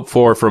can hope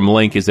for from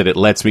LINQ is that it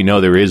lets me know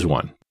there is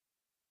one.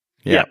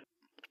 Yeah.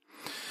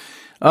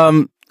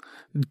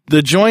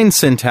 The join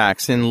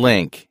syntax in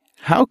LINQ,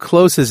 how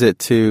close is it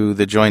to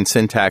the join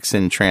syntax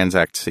in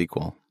Transact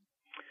SQL?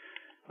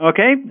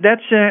 Okay,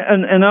 that's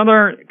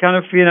another kind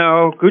of,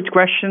 good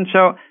question.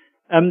 So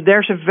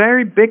there's a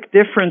very big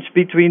difference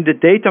between the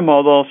data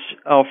models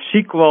of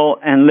SQL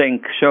and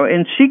LINQ. So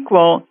in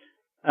SQL,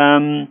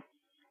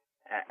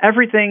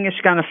 everything is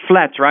kind of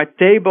flat, right?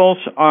 Tables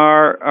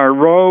are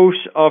rows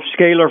of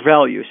scalar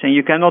values, and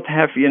you cannot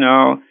have,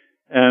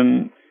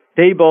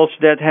 tables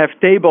that have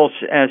tables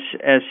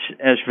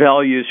as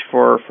values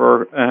for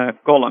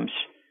columns.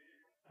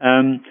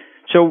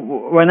 So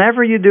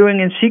whenever you're doing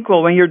in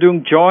SQL, when you're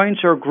doing joins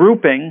or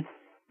grouping,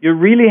 you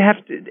really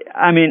have to,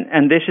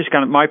 and this is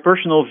kind of my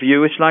personal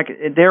view, it's like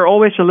they're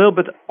always a little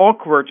bit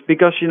awkward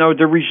because,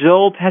 the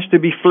result has to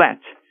be flat.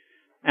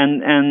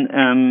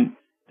 And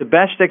the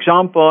best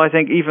example, I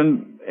think,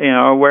 even,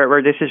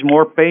 where this is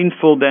more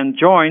painful than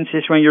joins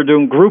is when you're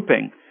doing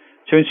grouping.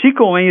 So in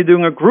SQL, when you're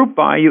doing a group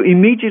by, you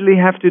immediately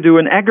have to do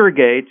an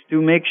aggregate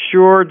to make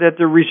sure that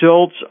the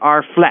results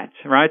are flat,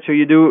 right? So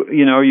you do,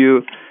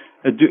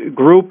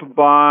 group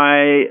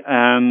by,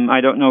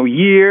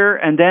 year,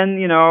 and then,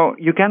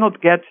 you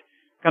cannot get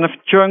kind of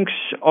chunks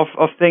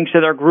of things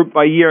that are grouped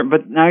by year,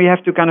 but now you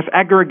have to kind of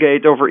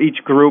aggregate over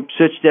each group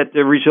such that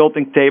the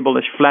resulting table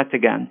is flat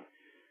again.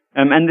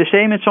 And the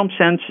same in some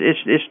sense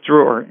is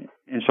true, or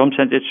in some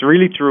sense it's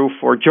really true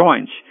for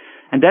joins.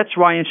 And that's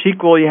why in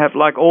SQL you have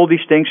like all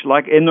these things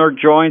like inner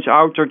joins,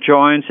 outer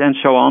joins, and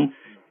so on,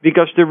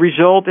 because the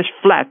result is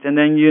flat. And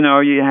then, you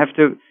have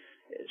to,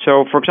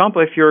 so for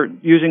example, if you're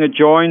using a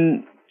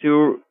join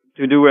to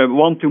do a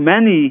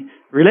one-to-many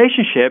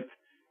relationship,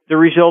 the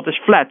result is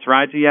flat,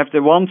 right? You have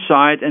the one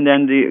side and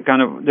then the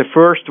kind of the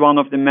first one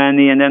of the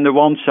many, and then the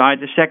one side,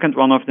 the second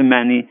one of the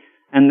many,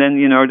 and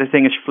then, the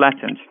thing is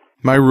flattened.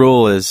 My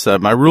rule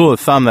of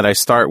thumb that I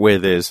start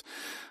with is,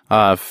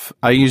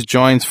 I use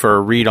joins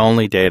for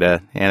read-only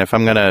data, and if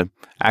I'm going to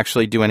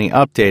actually do any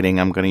updating,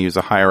 I'm going to use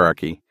a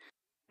hierarchy.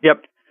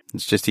 Yep.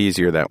 It's just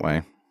easier that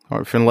way.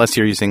 Or unless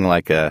you're using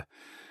like a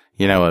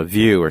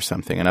view or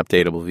something, an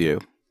updatable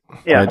view.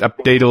 Yeah.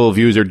 Updatable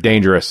views are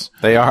dangerous.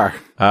 They are.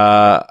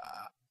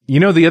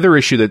 The other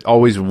issue that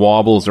always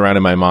wobbles around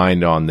in my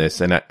mind on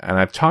this, and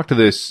I've talked to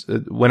this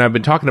when I've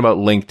been talking about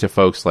LINQ to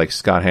folks like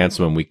Scott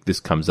Hanselman,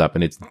 this comes up,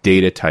 and it's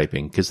data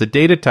typing, because the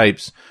data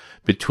types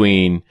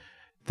between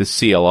the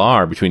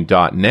CLR, between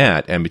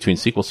 .NET and between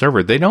SQL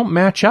Server, they don't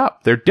match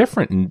up. They're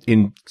different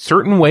in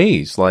certain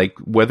ways, like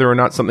whether or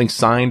not something's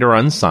signed or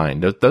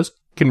unsigned. Those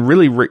can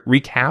really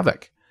wreak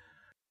havoc.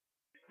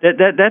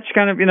 That's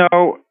kind of,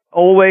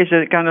 always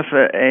a kind of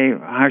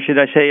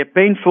a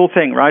painful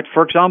thing, right?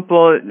 For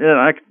example,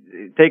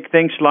 take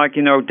things like,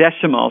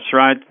 decimals,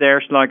 right?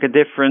 There's like a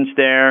difference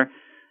there.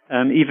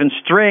 Even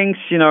strings,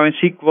 in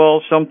SQL,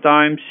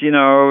 sometimes,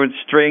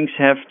 strings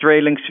have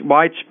trailing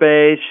white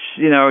space,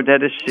 that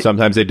is...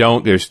 Sometimes they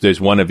don't. There's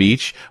one of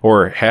each.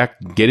 Or heck,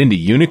 get into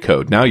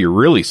Unicode. Now you're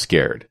really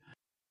scared.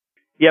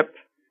 Yep.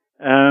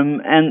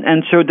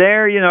 And so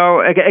there,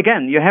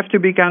 again, you have to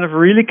be kind of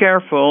really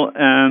careful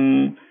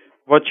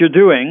what you're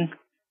doing.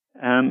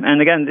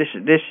 And again,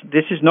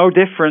 this is no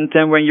different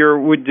than when you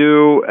would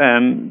do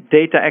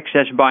data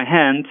access by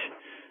hand.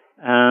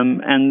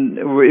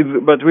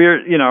 But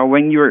we're,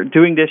 when you're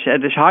doing this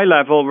at this high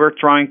level, we're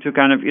trying to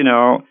kind of,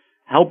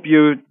 help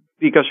you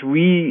because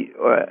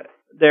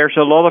there's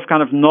a lot of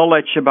kind of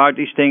knowledge about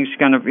these things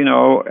kind of,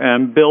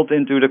 built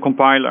into the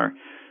compiler.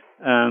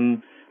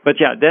 But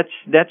yeah,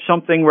 that's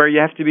something where you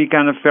have to be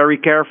kind of very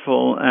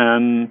careful.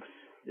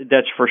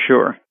 That's for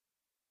sure.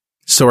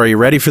 So are you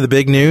ready for the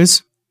big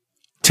news?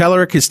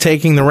 Telerik is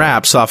taking the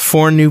wraps off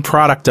 4 new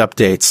product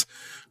updates.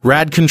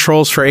 RAD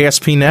controls for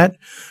ASP.NET,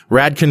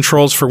 RAD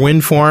controls for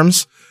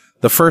WinForms,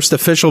 the first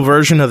official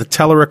version of the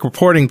Telerik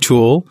reporting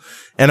tool,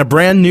 and a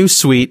brand new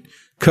suite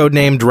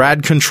codenamed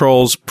RAD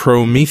Controls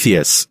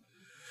Prometheus.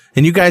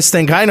 And you guys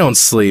think I don't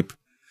sleep?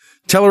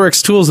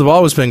 Telerik's tools have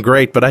always been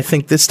great, but I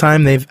think this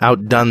time they've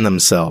outdone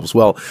themselves.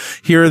 Well,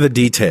 here are the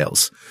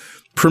details.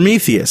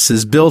 Prometheus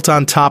is built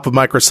on top of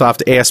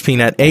Microsoft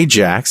ASP.NET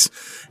Ajax,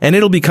 and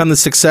it'll become the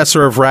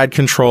successor of RAD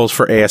controls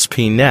for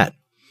ASP.NET.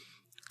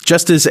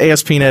 Just as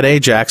ASP.NET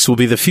Ajax will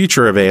be the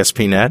future of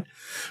ASP.NET,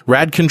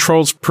 RAD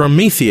controls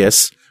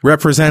Prometheus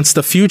represents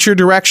the future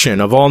direction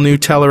of all new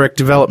Telerik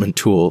development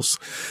tools.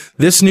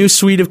 This new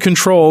suite of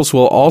controls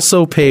will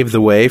also pave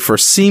the way for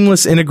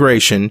seamless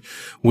integration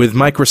with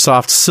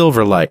Microsoft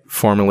Silverlight,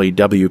 formerly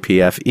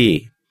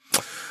WPFE.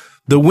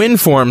 The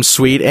WinForms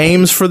suite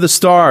aims for the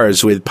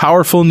stars with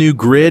powerful new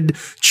grid,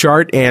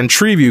 chart, and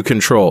tree view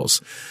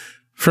controls.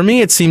 For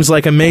me, it seems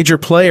like a major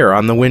player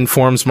on the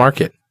WinForms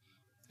market.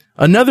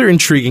 Another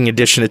intriguing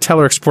addition to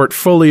Telerik's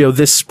portfolio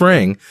this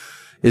spring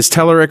is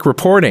Telerik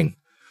Reporting.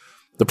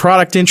 The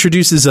product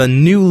introduces a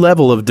new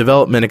level of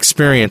development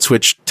experience,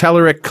 which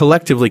Telerik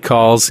collectively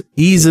calls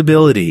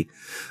easeability,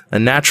 a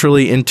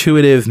naturally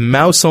intuitive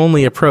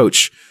mouse-only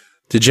approach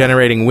to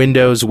generating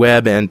Windows,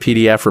 web, and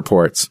PDF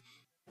reports.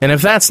 And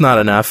if that's not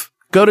enough,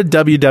 go to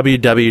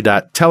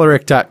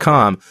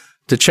www.telerik.com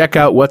to check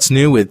out what's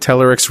new with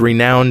Telerik's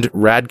renowned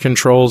RAD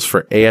controls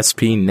for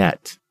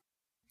ASP.NET.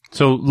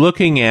 So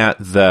looking at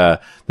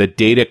the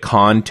data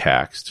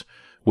context,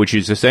 which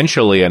is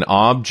essentially an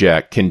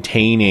object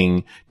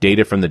containing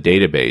data from the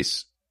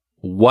database,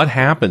 what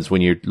happens when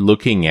you're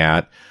looking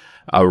at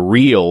a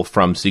reel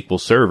from SQL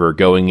Server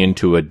going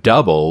into a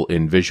double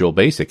in Visual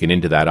Basic and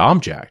into that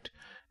object?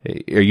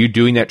 Are you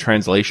doing that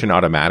translation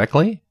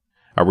automatically?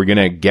 Are we going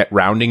to get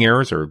rounding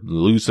errors or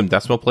lose some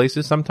decimal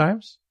places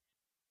sometimes?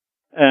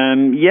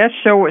 Yes,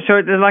 so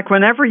like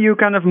whenever you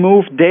kind of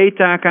move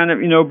data kind of,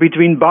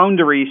 between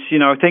boundaries,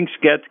 things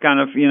get kind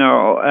of,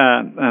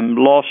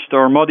 lost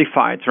or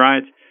modified,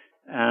 right?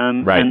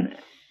 Right.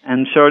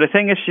 And so the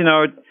thing is,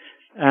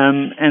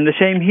 and the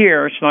same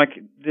here, it's like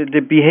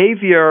the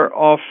behavior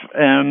of,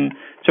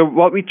 so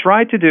what we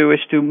try to do is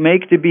to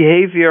make the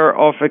behavior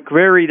of a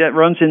query that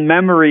runs in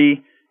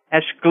memory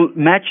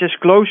matches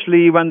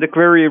closely when the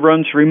query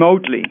runs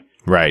remotely.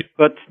 Right.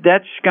 But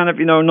that's kind of,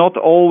 not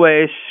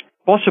always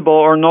possible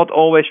or not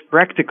always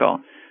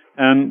practical.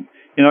 You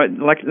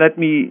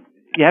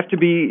have to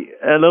be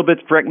a little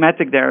bit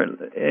pragmatic there.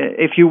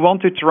 If you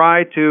want to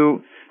try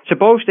to,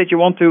 suppose that you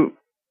want to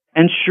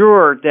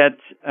ensure that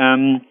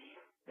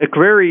a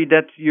query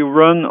that you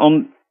run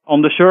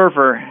on the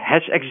server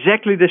has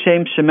exactly the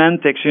same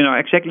semantics,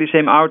 exactly the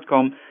same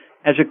outcome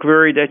as a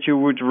query that you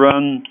would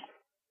run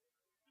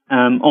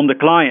on the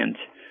client.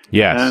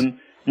 Yes.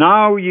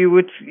 Now you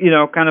would,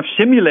 kind of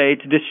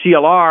simulate the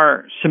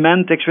CLR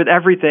semantics with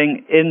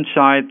everything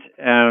inside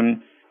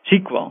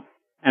SQL,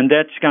 and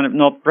that's kind of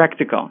not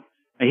practical.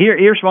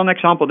 Here's one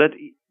example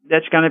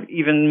that's kind of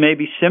even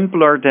maybe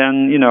simpler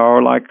than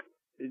like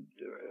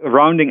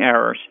rounding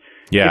errors.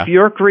 Yeah. If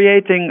you're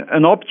creating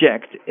an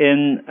object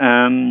in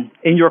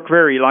your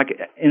query, like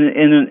in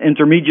an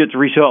intermediate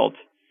result,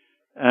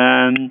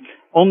 in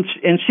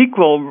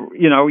SQL,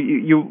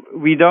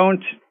 we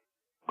don't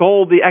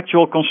call the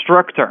actual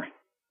constructor.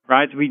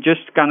 Right, we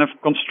just kind of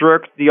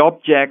construct the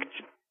object.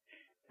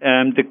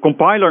 The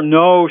compiler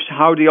knows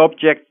how the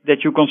object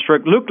that you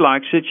construct look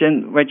like,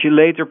 and when you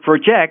later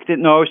project, it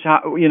knows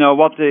how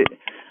what the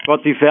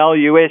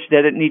value is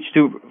that it needs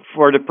to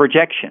for the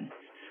projection.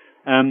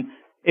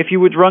 If you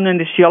would run in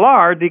the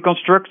CLR, the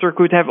constructor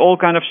could have all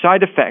kind of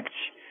side effects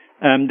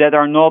that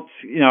are not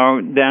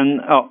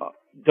then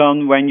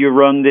done when you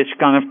run this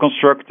kind of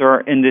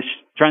constructor in this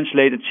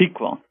translated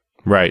SQL.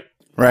 Right.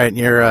 Right.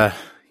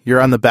 You're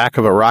on the back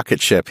of a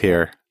rocket ship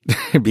here.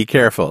 Be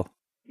careful.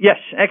 Yes,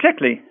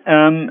 exactly.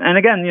 And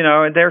again,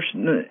 there's,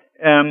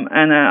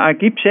 and I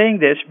keep saying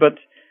this, but,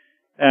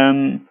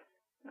 and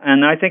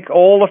I think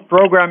all of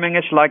programming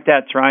is like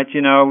that, right?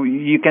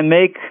 You can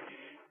make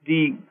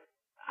the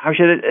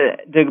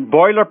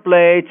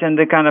boilerplate and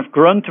the kind of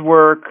grunt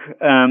work,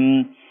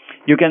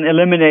 you can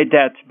eliminate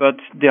that, but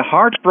the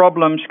hard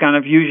problems kind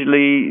of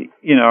usually,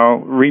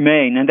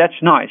 remain. And that's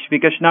nice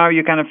because now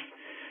you kind of,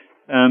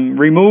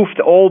 removed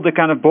all the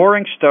kind of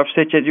boring stuff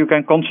such that you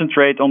can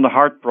concentrate on the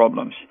hard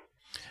problems.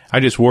 I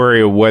just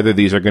worry whether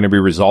these are going to be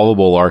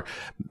resolvable or,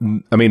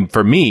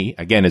 for me,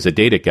 again, as a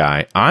data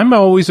guy, I'm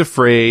always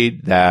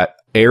afraid that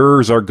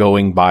errors are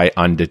going by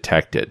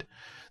undetected.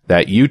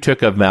 That you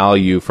took a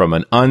value from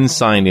an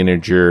unsigned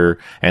integer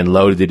and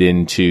loaded it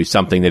into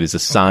something that is a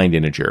signed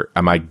integer.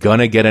 Am I going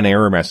to get an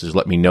error message?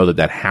 Let me know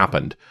that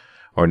happened.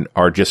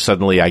 Or just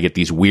suddenly I get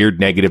these weird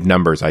negative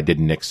numbers I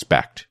didn't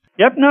expect.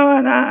 Yep, no,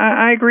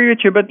 I agree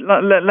with you, but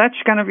let's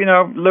kind of,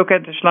 look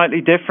at a slightly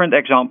different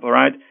example,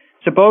 right?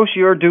 Suppose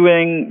you're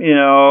doing,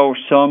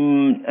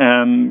 some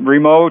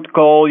remote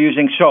call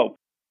using SOAP.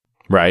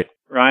 Right.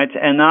 Right,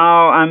 and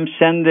now I'm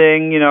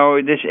sending,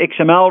 this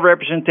XML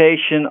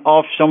representation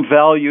of some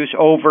values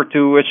over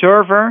to a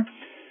server.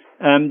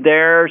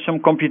 There, some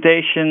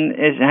computation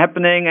is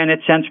happening, and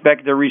it sends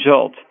back the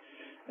result.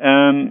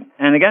 And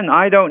again,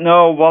 I don't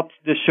know what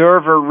the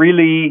server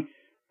really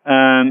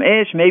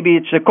is maybe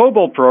it's a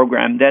COBOL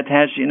program that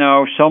has,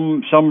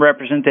 some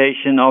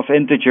representation of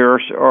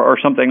integers or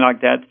something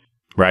like that.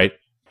 Right.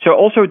 So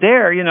also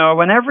there,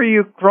 whenever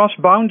you cross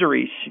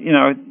boundaries,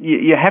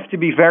 you have to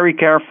be very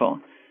careful,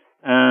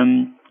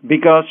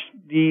 because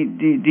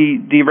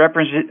the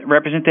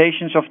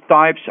representations of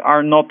types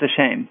are not the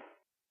same.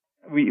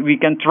 We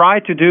can try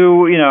to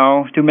do,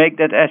 to make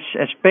that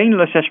as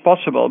painless as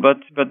possible, but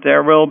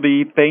there will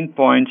be pain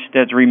points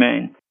that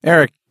remain.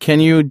 Erik, can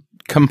you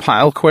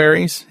compile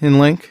queries in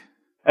LINQ?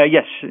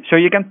 Yes. So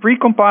you can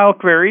pre-compile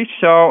queries.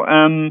 So,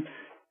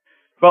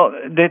 well,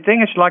 the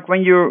thing is, like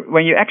when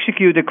you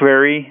execute a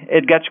query,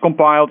 it gets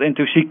compiled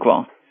into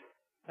SQL.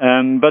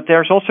 But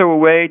there's also a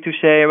way to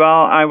say,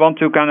 well, I want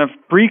to kind of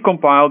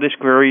pre-compile this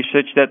query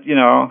such that,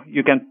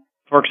 you can,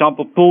 for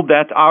example, pull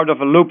that out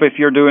of a loop if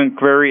you're doing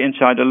query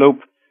inside a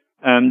loop.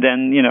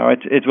 Then,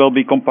 it will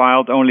be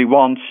compiled only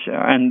once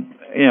and,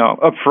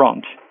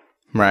 upfront.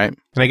 Right.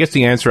 And I guess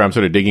the answer I'm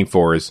sort of digging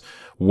for is,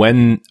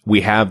 when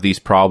we have these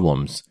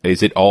problems,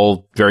 is it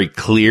all very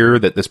clear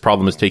that this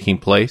problem is taking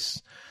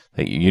place?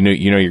 That you're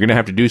going to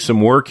have to do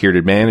some work here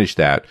to manage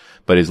that,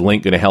 but is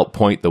LINQ going to help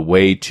point the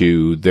way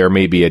to there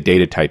may be a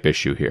data type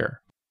issue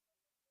here?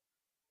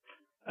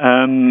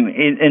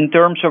 In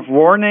terms of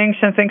warnings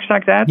and things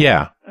like that?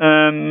 Yeah.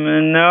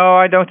 No,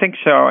 I don't think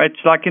so. It's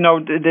like,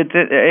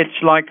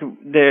 it's like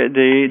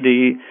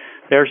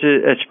there's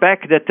a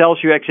spec that tells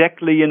you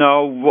exactly,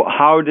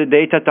 how the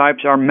data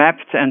types are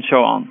mapped and so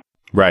on.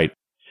 Right.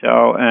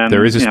 So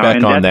there is a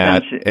spec on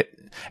that. Sense,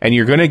 and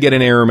you're going to get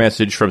an error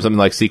message from something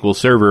like SQL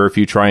Server if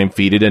you try and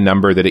feed it a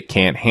number that it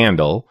can't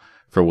handle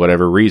for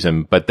whatever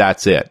reason, but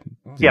that's it.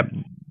 Yep.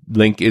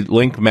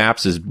 LINQ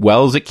maps as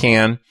well as it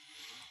can.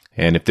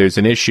 And if there's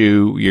an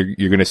issue,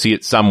 you're going to see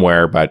it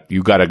somewhere, but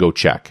you got to go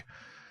check.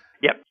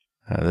 Yep.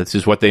 This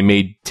is what they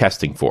made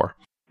testing for.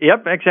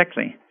 Yep,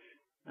 exactly.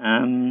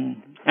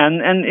 And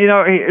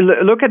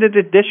look at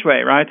it this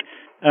way, right?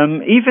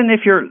 Even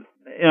if you're,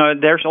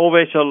 there's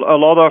always a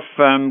lot of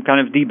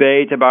kind of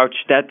debate about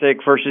static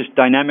versus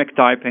dynamic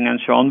typing and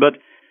so on. But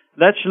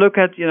let's look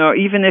at,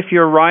 even if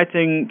you're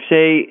writing,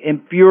 say, in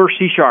pure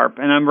C#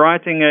 and I'm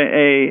writing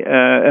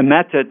a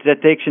method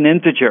that takes an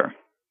integer,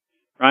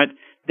 right?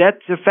 That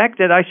the fact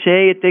that I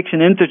say it takes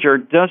an integer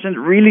doesn't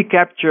really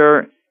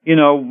capture,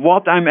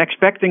 what I'm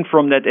expecting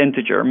from that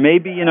integer.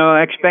 Maybe,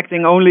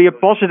 expecting only a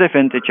positive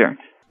integer.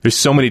 There's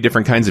so many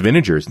different kinds of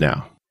integers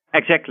now.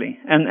 Exactly.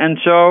 And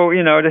so,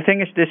 the thing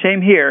is the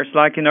same here. It's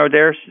like,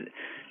 there's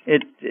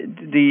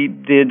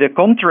the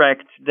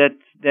contract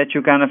that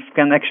you kind of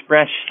can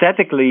express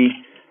statically,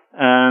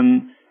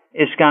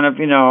 is kind of,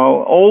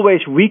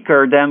 always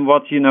weaker than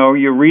what,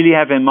 you really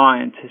have in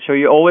mind. So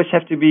you always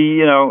have to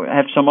be,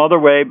 have some other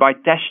way by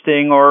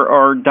testing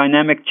or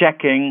dynamic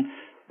checking,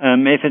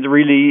 if it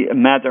really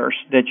matters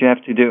that you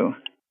have to do.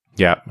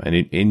 Yeah.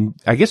 And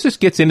I guess this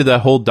gets into the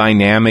whole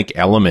dynamic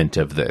element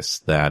of this,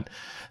 that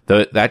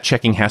that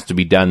checking has to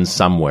be done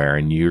somewhere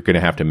and you're going to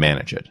have to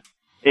manage it.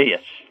 Yes.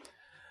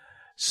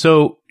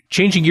 So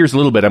changing gears a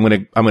little bit, I'm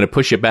going to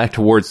push it back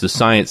towards the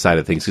science side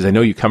of things because I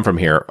know you come from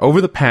here. Over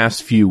the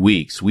past few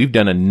weeks, we've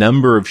done a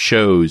number of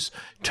shows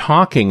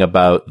talking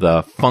about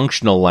the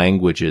functional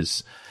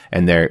languages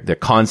and their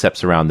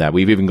concepts around that.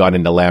 We've even gone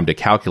into lambda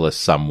calculus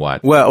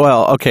somewhat.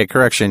 Well, okay,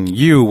 correction.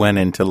 You went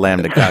into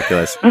lambda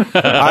calculus.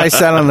 I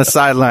sat on the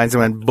sidelines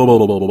and went blah,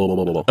 blah, blah, blah,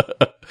 blah, blah,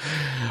 blah.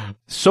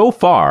 So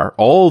far,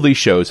 all these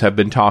shows have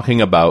been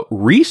talking about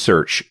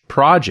research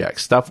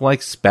projects, stuff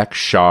like spec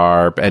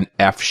sharp and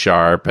F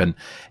sharp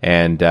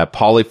and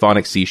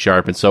polyphonic C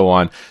sharp and so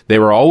on. They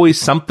were always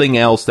something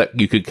else that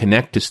you could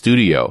connect to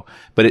Studio.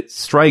 But it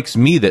strikes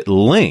me that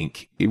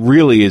LINQ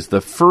really is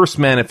the first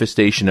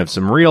manifestation of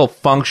some real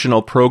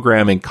functional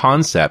programming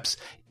concepts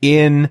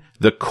in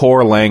the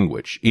core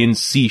language, in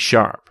C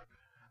sharp.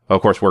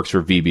 Of course, works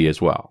for VB as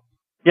well.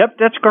 Yep,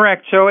 that's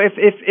correct. So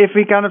if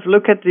we kind of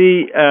look at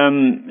the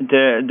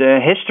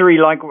history,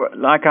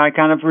 like I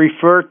kind of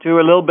referred to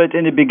a little bit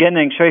in the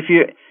beginning. So if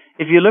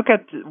you look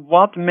at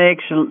what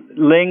makes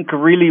LINQ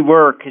really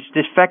work, it's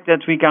this fact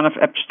that we kind of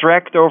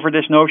abstract over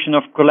this notion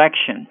of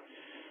collection,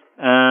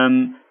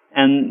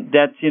 and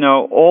that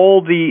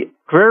all the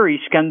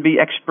queries can be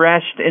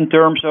expressed in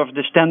terms of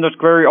the standard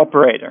query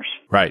operators.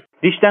 Right.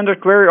 These standard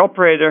query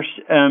operators,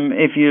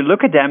 if you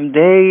look at them,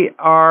 they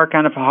are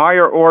kind of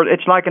higher order.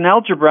 It's like an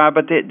algebra,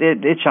 but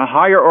it's a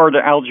higher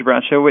order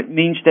algebra. So it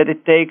means that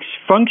it takes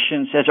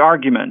functions as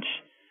arguments.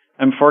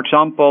 And for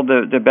example,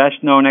 the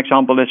best known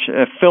example is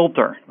a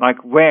filter, like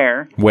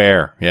where.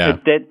 Where, yeah.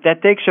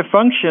 That takes a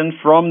function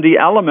from the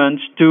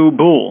elements to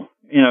bool.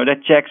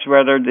 That checks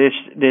whether this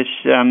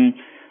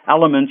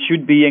element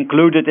should be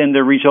included in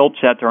the result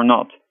set or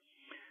not.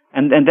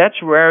 And that's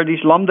where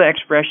these lambda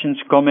expressions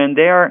come in.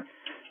 They are,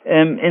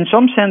 in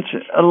some sense,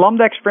 a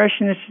lambda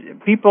expression is,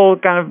 people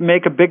kind of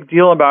make a big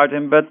deal about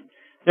them, but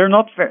they're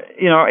not,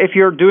 if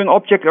you're doing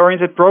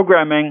object-oriented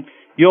programming,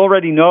 you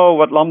already know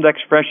what lambda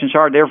expressions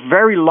are. They're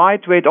very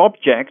lightweight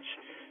objects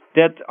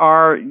that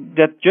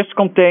just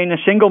contain a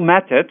single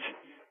method,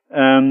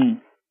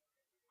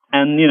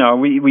 And,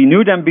 we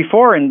knew them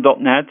before in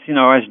 .NET,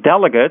 as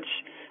delegates.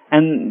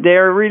 And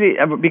they're really,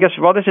 because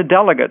what is a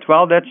delegate?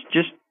 Well, that's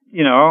just,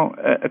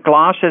 a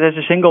class that has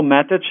a single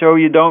method, so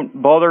you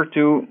don't bother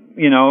to,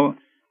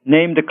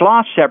 name the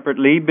class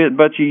separately,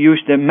 but you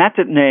use the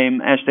method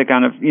name as the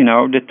kind of,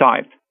 the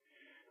type.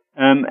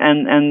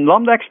 And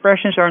Lambda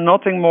expressions are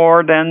nothing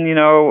more than,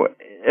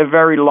 a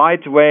very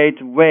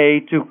lightweight way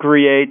to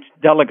create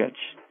delegates.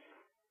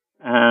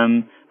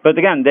 But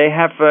again, they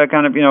have a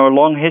kind of, a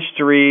long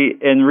history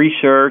in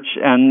research,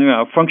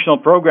 and, functional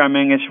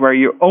programming is where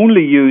you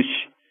only use,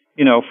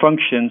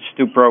 functions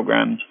to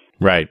program.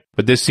 Right.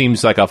 But this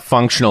seems like a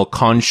functional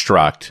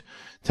construct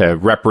to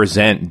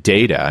represent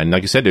data. And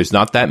like I said, there's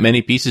not that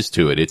many pieces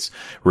to it. It's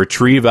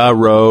retrieve a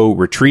row,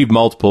 retrieve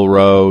multiple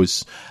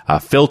rows,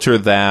 filter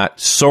that,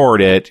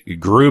 sort it,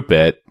 group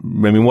it.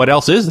 I mean, what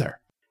else is there?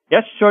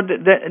 Yes, so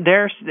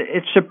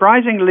it's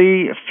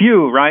surprisingly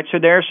few, right? So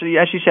there's,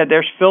 as you said,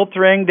 there's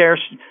filtering,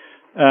 there's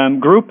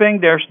grouping,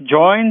 there's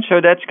join.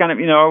 So that's kind of,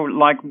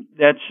 like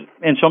that's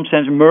in some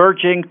sense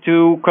merging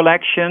two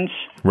collections.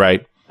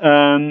 Right.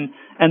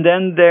 And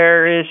then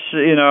there is,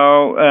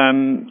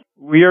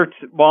 weird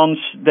ones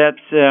that,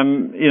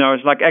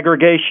 it's like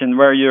aggregation,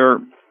 where you're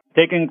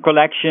taking a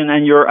collection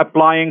and you're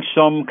applying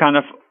some kind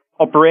of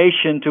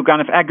operation to kind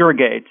of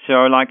aggregate. So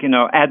like,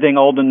 adding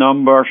all the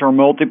numbers or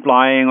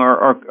multiplying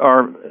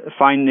or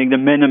finding the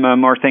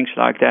minimum or things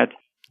like that.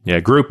 Yeah,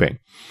 grouping.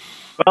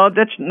 Well,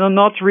 that's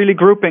not really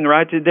grouping,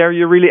 right? There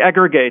you're really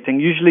aggregating.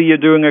 Usually you're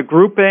doing a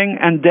grouping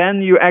and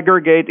then you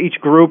aggregate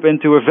each group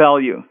into a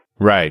value.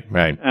 Right.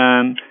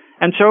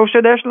 And so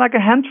there's like a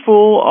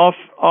handful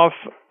of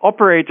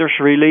operators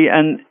really,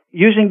 and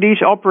using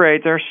these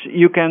operators,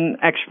 you can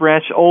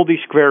express all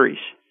these queries.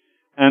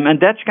 And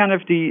that's kind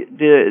of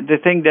the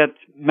thing that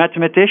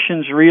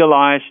mathematicians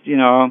realized,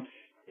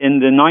 in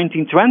the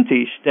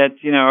 1920s, that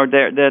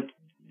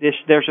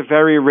there's a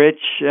very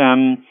rich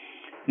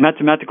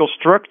mathematical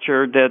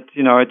structure that,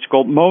 it's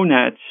called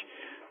monads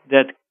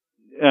that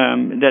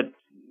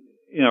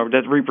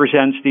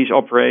represents these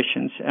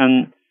operations.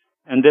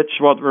 And that's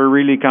what we're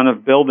really kind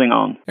of building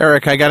on.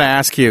 Erik, I got to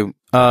ask you,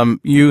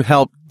 you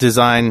helped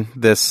design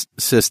this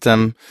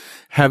system.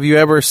 Have you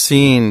ever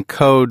seen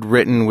code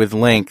written with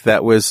LINQ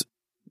that was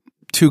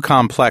too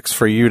complex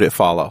for you to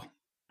follow?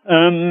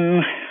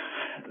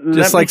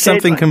 Just like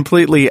something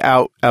completely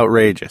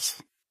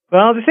outrageous.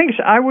 Well, the thing is,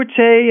 I would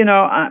say,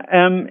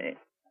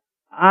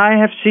 I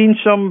have seen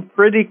some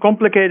pretty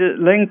complicated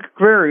LINQ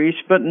queries,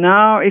 but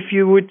now if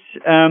you would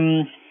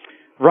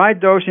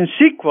write those in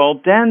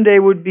SQL, then they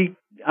would be,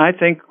 I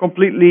think,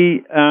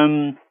 completely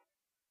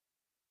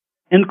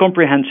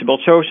incomprehensible.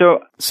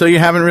 So you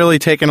haven't really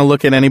taken a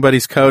look at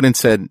anybody's code and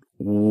said,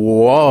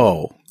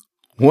 "Whoa,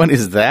 what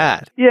is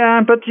that?"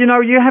 Yeah, but you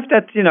have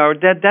that,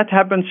 that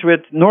happens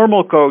with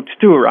normal code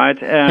too, right?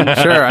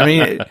 Sure. I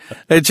mean,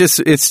 it's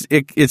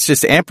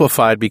just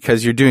amplified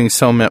because you're doing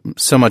so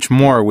much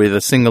more with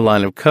a single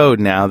line of code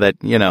now that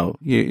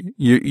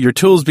your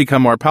tools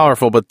become more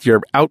powerful, but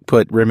your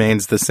output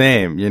remains the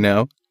same.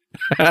 Yes.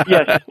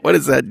 What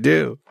does that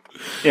do?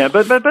 Yeah,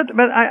 but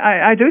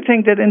I do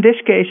think that in this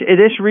case it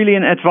is really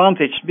an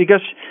advantage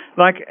because,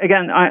 like,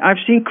 again, I've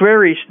seen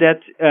queries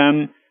that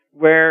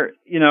where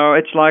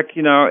it's like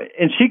in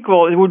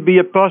SQL it would be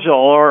a puzzle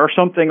or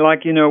something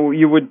like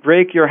you would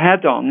break your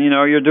head on.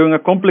 You're doing a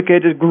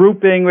complicated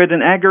grouping with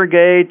an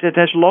aggregate that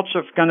has lots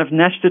of kind of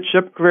nested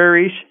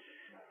subqueries,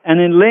 and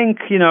in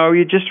LINQ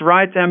you just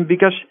write them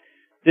because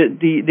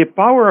the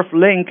power of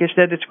LINQ is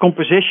that it's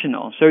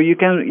compositional. So you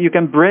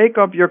can break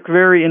up your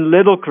query in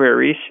little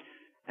queries.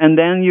 And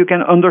then you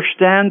can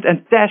understand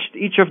and test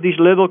each of these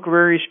little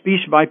queries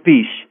piece by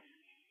piece.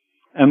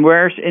 And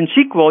whereas in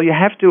SQL, you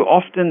have to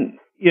often,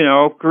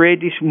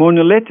 create these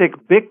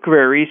monolithic big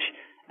queries,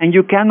 and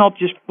you cannot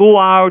just pull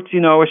out,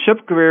 a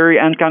subquery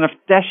and kind of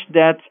test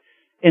that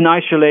in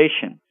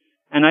isolation.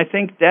 And I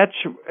think that's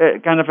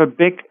kind of a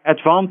big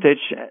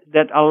advantage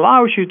that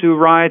allows you to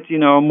write,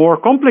 more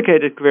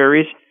complicated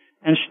queries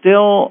and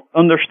still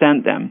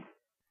understand them.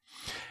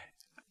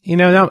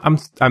 Now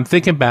I'm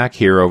thinking back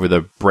here over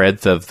the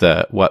breadth of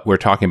what we're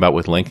talking about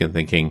with LINQ and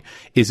thinking,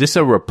 is this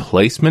a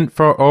replacement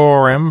for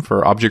ORM,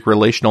 for object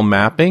relational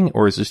mapping,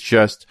 or is this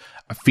just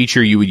a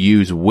feature you would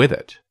use with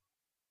it?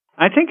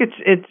 I think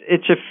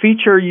it's a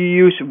feature you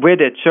use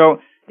with it. So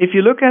if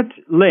you look at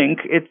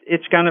LINQ,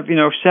 it's kind of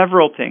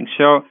several things.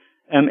 So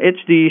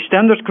it's the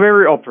standard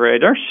query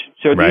operators.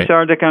 So Right. These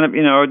are the kind of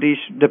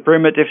the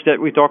primitives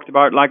that we talked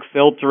about, like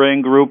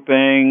filtering,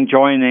 grouping,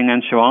 joining,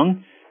 and so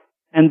on.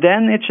 And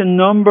then it's a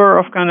number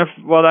of kind of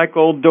what I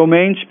call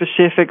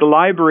domain-specific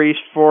libraries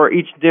for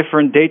each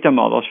different data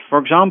models. For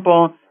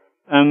example,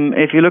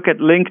 if you look at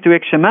LINQ to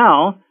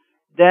XML,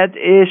 that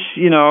is,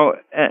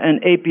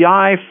 an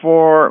API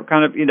for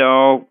kind of,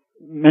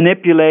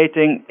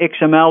 manipulating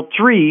XML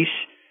trees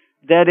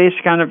that is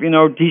kind of,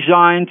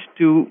 designed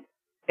to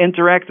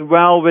interact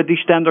well with the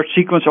standard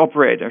sequence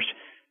operators.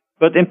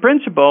 But in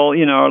principle,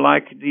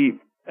 like the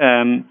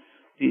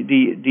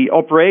the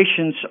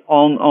operations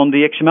on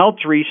the XML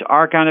trees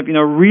are kind of,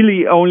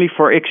 really only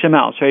for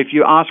XML. So if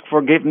you ask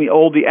for give me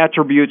all the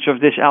attributes of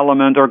this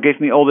element or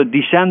give me all the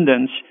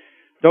descendants,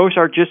 those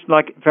are just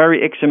like very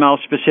XML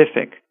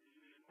specific.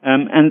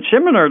 And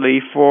similarly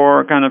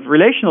for kind of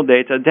relational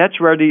data,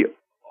 that's where the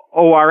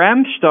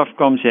ORM stuff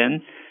comes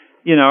in.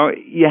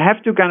 You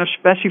have to kind of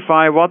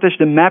specify what is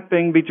the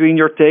mapping between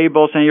your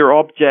tables and your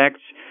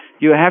objects.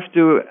 You have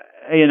to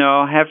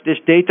have this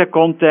data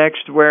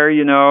context where,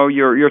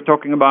 you're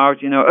talking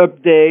about,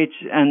 updates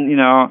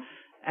and,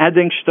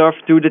 adding stuff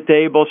to the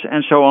tables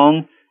and so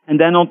on. And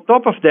then on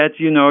top of that,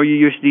 you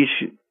use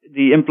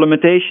the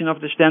implementation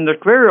of the standard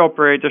query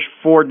operators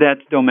for that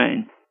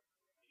domain.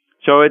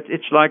 So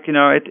it's like,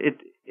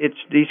 it's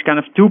these kind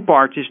of two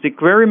parts. It's the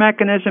query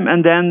mechanism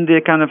and then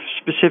the kind of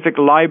specific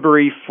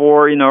library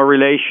for,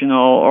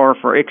 relational or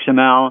for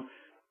XML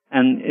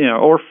and,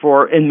 or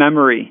for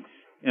in-memory,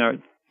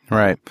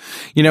 Right.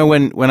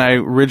 When I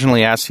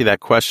originally asked you that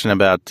question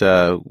about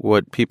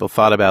what people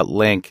thought about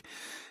LINQ,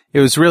 it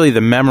was really the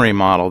memory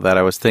model that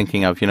I was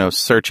thinking of,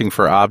 searching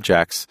for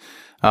objects.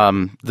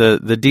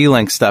 The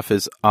D-LINQ stuff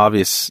is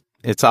obvious.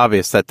 It's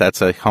obvious that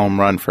that's a home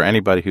run for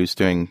anybody who's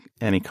doing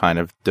any kind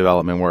of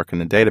development work in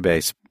the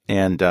database.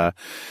 And the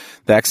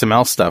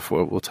XML stuff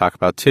we'll talk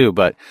about too.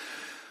 But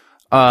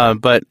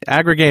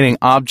aggregating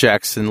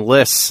objects and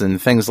lists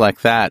and things like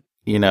that,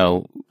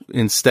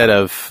 instead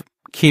of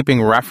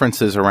keeping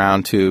references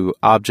around to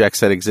objects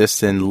that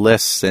exist in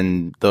lists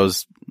and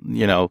those,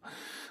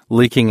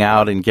 leaking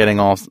out and getting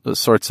all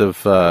sorts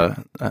of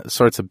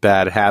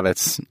bad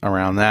habits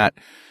around that.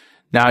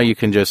 Now you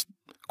can just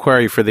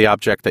query for the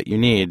object that you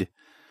need.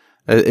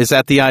 Is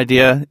that the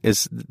idea?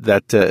 Is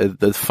that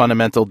the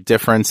fundamental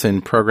difference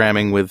in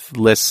programming with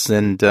lists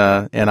and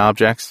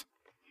objects?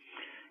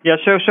 Yeah,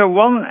 so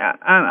one,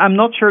 I'm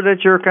not sure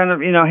that you're kind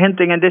of,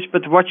 hinting at this,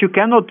 but what you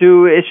cannot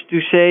do is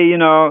to say,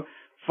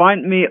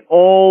 find me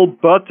all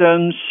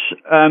buttons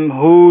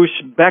whose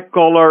back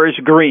color is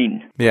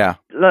green. Yeah.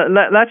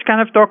 Let's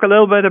kind of talk a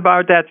little bit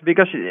about that,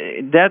 because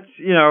that,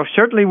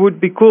 certainly would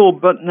be cool.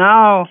 But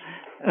now,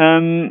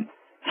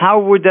 how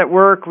would that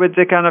work with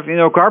the kind of,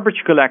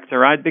 garbage collector,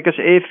 right? Because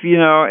if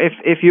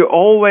you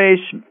always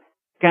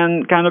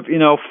can kind of,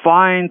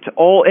 find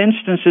all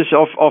instances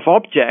of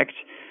objects,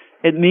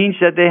 it means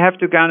that they have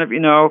to kind of,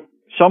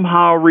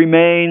 somehow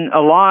remain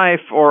alive,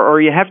 or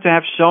you have to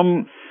have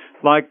some,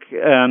 like,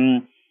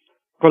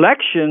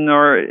 collection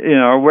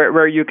or,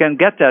 where you can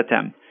get at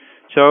them.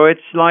 So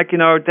it's like,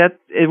 that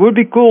it would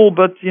be cool,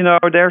 but,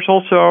 there's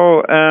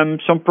also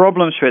some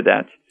problems with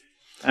that.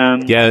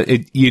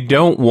 You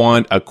don't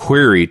want a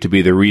query to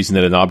be the reason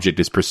that an object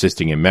is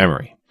persisting in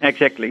memory.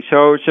 Exactly.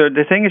 So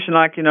the thing is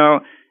like,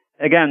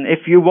 again,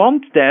 if you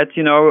want that,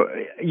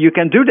 you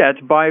can do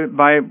that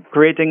by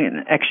creating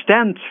an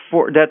extent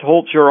that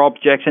holds your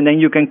objects, and then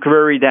you can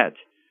query that.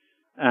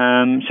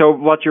 So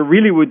what you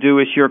really would do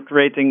is you're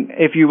creating,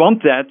 if you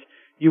want that,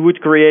 you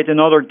would create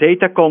another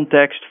data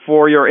context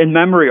for your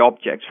in-memory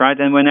objects, right?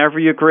 And whenever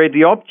you create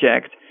the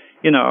object,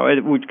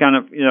 it would kind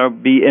of,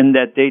 be in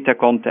that data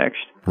context.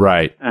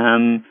 Right.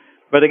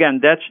 But again,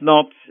 that's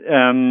not,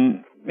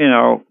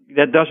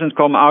 that doesn't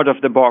come out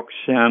of the box.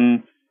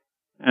 And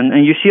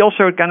you see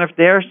also kind of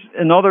there's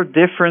another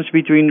difference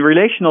between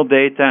relational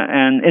data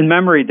and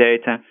in-memory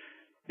data.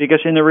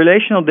 Because in a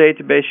relational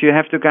database, you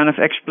have to kind of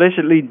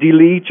explicitly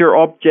delete your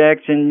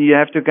objects, and you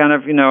have to kind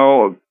of,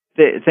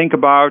 think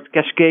about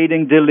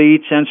cascading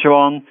deletes and so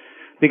on.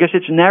 Because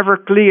it's never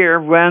clear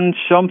when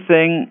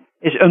something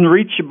is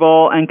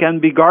unreachable and can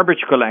be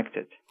garbage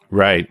collected.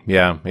 Right.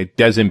 Yeah. It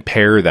does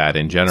impair that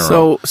in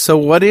general. So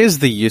what is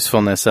the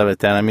usefulness of it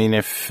then? I mean,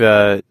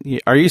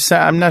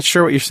 I'm not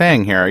sure what you're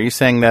saying here. Are you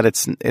saying that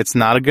it's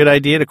not a good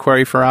idea to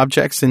query for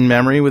objects in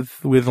memory with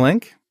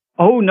LINQ?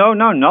 Oh, no,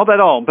 not at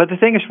all. But the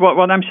thing is,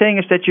 what I'm saying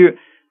is that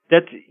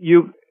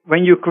you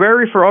when you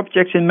query for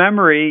objects in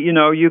memory,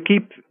 you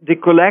keep the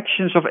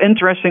collections of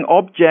interesting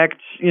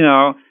objects,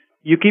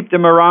 you keep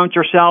them around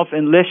yourself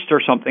in lists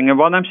or something. And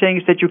what I'm saying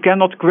is that you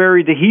cannot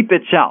query the heap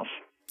itself.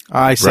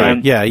 I see.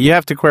 Right. Yeah, you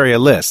have to query a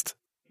list.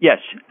 Yes,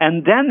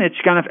 and then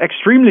it's kind of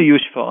extremely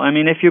useful. I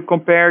mean, if you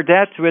compare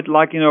that with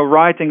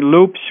writing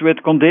loops with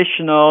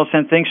conditionals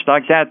and things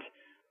like that,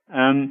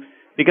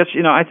 because,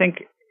 I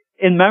think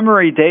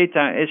in-memory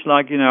data is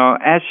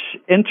as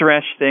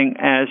interesting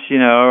as,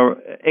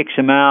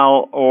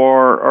 XML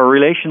or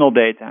relational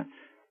data.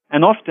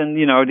 And often,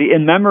 the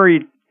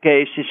in-memory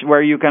case is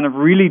where you kind of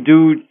really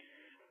do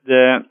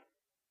the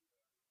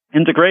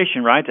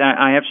integration, right?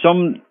 I have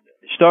some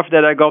stuff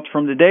that I got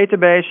from the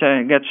database.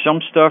 I get some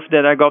stuff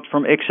that I got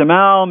from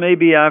XML.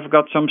 Maybe I've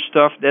got some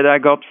stuff that I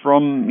got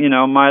from,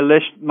 my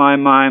list,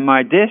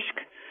 my disk.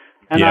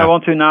 And I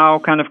want to now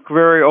kind of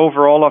query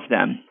over all of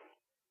them.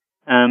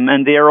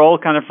 And they are all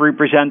kind of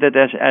represented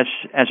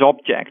as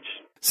objects.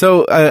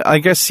 So I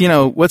guess,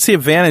 what's the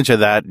advantage of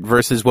that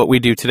versus what we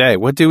do today?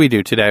 What do we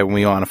do today when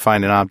we want to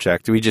find an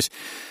object? Do we just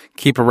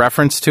keep a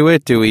reference to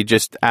it? Do we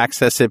just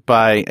access it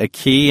by a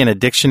key in a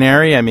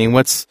dictionary? I mean,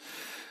 what's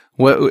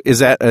What is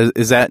that?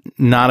 Is that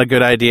not a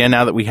good idea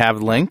now that we have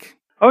LINQ?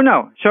 Oh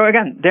no. So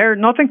again,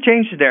 nothing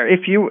changes there.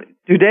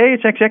 Today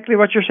it's exactly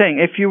what you're saying.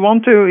 If you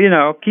want to,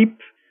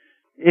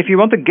 if you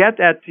want to get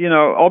at,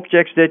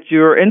 objects that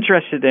you're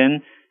interested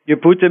in, you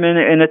put them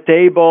in a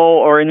table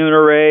or in an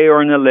array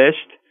or in a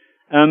list.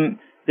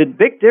 The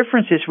big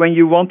difference is when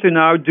you want to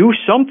now do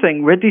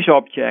something with these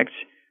objects.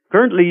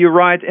 Currently, you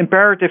write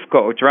imperative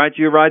code, right?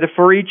 You write a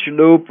for each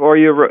loop, or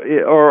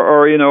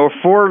a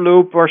for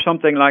loop, or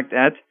something like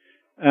that.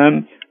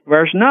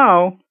 Whereas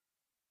now,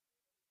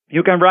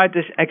 you can write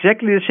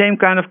exactly the same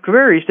kind of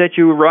queries that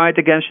you write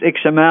against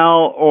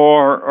XML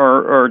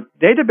or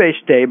database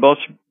tables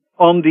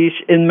on these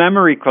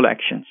in-memory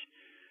collections.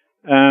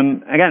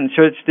 Again,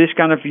 so it's this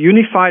kind of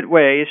unified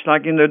way. It's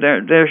like,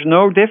 there's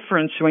no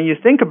difference when you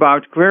think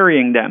about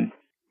querying them.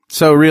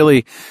 So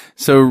really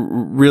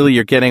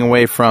you're getting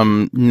away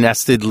from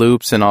nested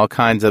loops and all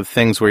kinds of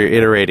things where you're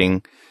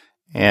iterating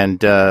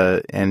and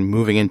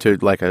moving into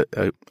like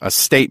a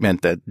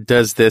statement that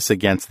does this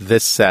against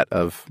this set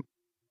of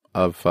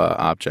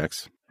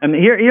objects.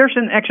 Here's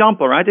an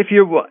example, right? If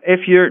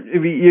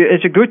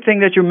it's a good thing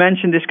that you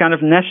mentioned this kind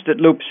of nested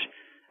loops,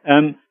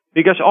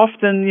 because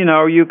often,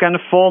 you kind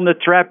of fall in the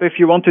trap if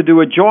you want to do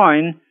a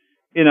join,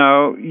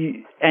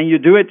 and you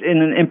do it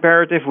in an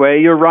imperative way.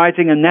 You're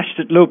writing a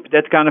nested loop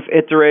that kind of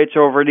iterates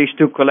over these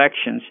two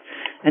collections.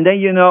 And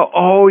then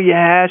oh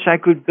yes, I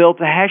could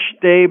build a hash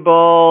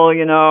table,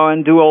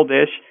 and do all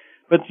this.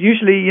 But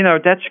usually,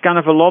 that's kind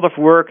of a lot of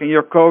work and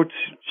your code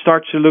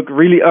starts to look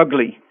really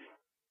ugly.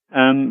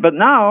 But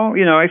now,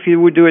 if you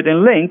would do it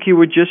in LINQ, you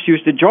would just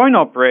use the join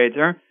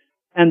operator,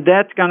 and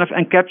that kind of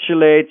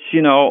encapsulates,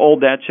 all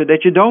that, so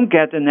that you don't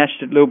get a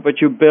nested loop,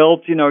 but you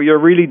build, you're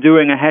really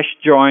doing a hash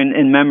join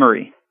in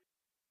memory.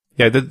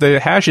 Yeah, the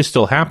hash is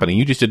still happening.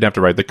 You just didn't have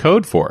to write the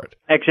code for it.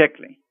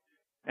 Exactly.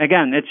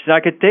 Again, it's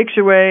like it takes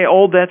away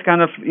all that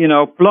kind of,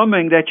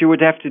 plumbing that you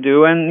would have to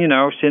do, and,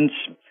 since,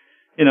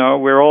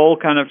 we're all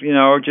kind of,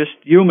 just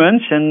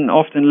humans and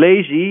often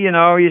lazy,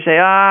 you say,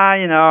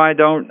 I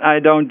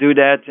don't do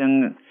that,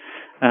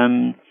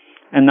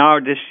 and now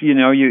this,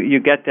 you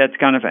get that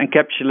kind of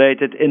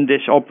encapsulated in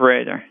this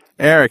operator.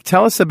 Erik,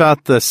 tell us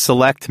about the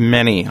select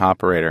many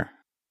operator.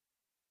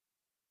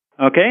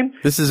 Okay.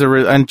 This is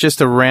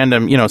just a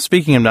random,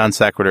 speaking of non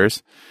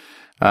sequiturs.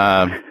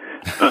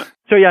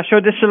 So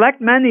the select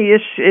many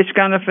is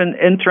kind of an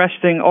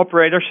interesting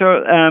operator.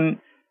 So,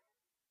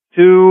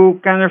 to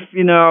kind of,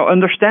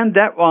 understand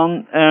that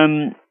one,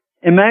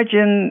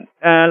 imagine,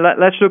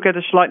 let's look at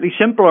a slightly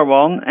simpler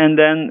one and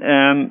then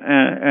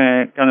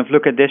kind of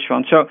look at this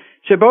one. So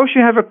suppose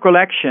you have a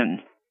collection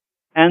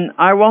and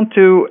I want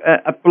to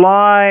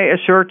apply a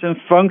certain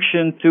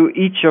function to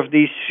each of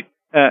these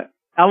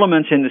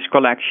elements in this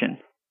collection.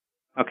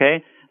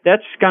 Okay?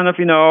 That's kind of,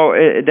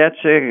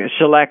 that's a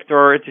select,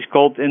 or it is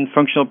called in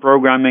functional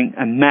programming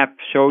a map.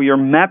 So you're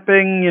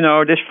mapping,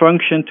 this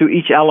function to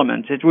each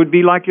element. It would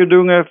be like you're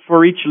doing a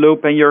for each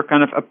loop and you're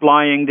kind of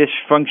applying this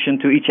function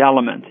to each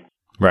element.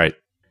 Right.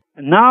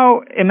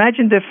 Now,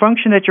 imagine the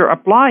function that you're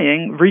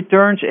applying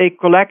returns a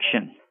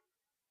collection.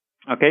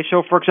 Okay,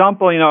 so for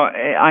example,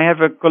 I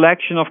have a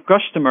collection of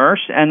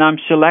customers and I'm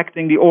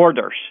selecting the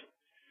orders.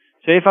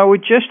 So if I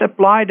would just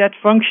apply that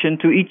function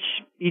to each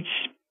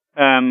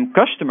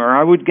customer,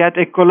 I would get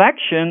a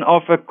collection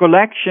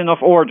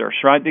of orders,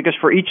 right? Because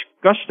for each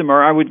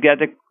customer, I would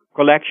get a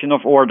collection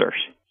of orders.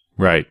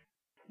 Right.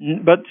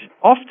 But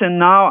often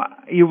now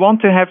you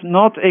want to have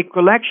not a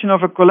collection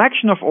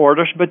of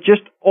orders, but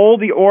just all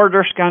the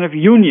orders kind of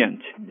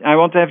unioned. I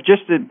want to have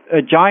just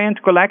a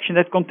giant collection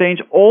that contains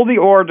all the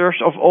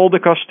orders of all the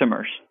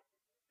customers.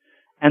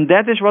 And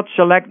that is what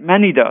select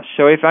many does.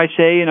 So if I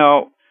say,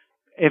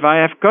 if I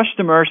have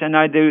customers and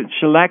I do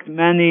select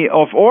many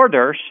of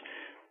orders,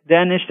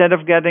 then instead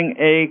of getting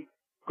a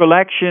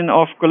collection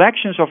of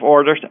collections of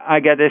orders, I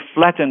get a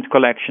flattened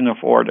collection of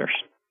orders.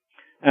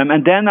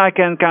 And then I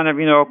can kind of,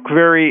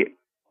 query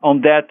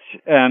on that.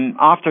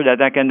 After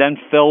that, I can then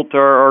filter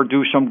or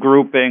do some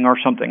grouping or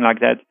something like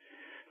that.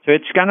 So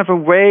it's kind of a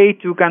way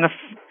to kind of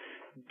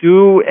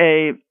do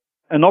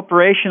an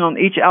operation on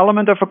each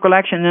element of a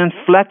collection and then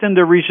flatten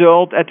the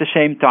result at the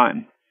same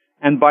time.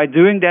 And by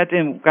doing that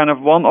in kind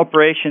of one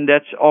operation,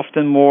 that's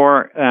often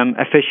more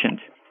efficient.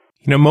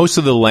 Most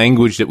of the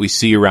language that we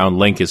see around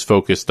LINQ is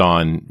focused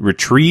on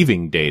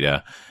retrieving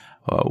data.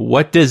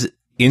 What does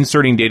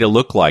inserting data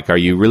look like? Are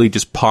you really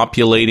just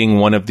populating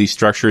one of these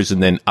structures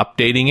and then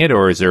updating it,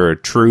 or is there a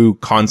true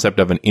concept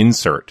of an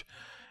insert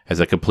as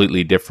a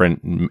completely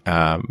different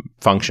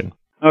function?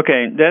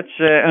 Okay, that's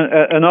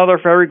another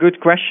very good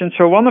question.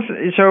 So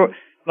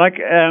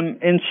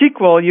in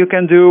SQL, you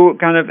can do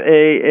kind of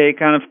a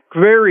kind of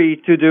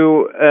query to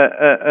do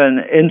an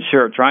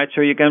insert, right?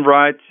 So you can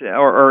write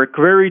or a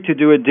query to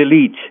do a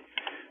delete.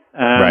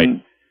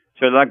 Right.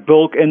 So like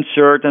bulk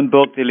insert and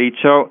bulk delete.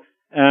 So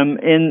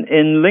in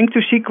LINQ to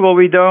SQL,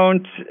 we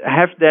don't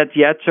have that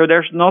yet. So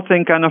there's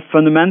nothing kind of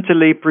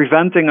fundamentally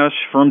preventing us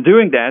from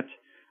doing that.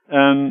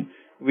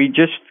 We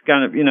just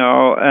kind of,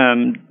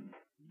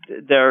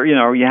 there,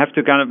 you have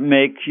to kind of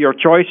make your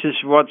choices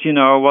what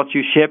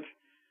you ship.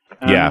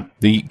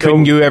 You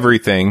couldn't do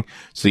everything,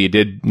 so you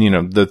did,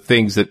 the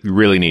things that you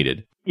really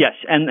needed. Yes,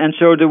 and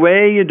so the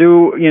way you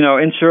do,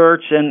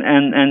 inserts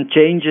and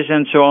changes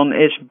and so on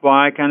is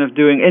by kind of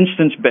doing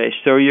instance-based.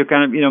 So you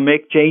kind of,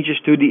 make changes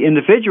to the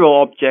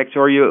individual objects,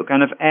 or you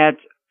kind of add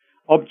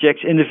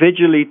objects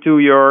individually to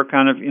your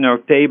kind of,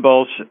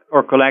 tables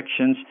or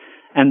collections.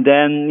 And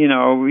then,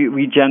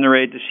 we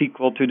generate the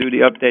SQL to do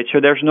the update. So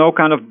there's no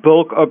kind of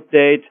bulk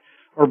update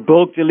or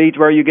bulk delete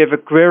where you give a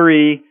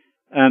query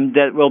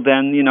that will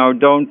then,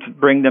 don't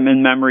bring them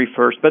in memory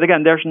first. But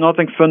again, there's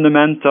nothing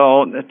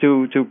fundamental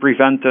to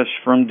prevent us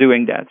from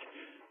doing that.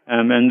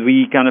 And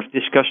we kind of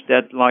discussed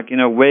that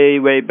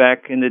way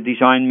back in the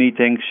design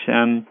meetings.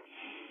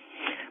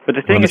 But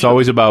the thing it's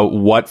always about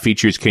what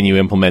features can you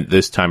implement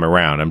this time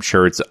around. I'm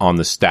sure it's on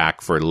the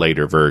stack for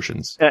later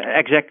versions.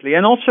 Exactly.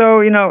 And also,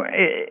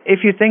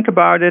 if you think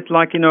about it,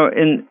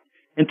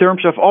 in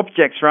terms of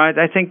objects, right?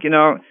 I think,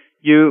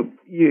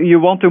 you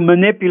want to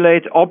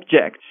manipulate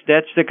objects.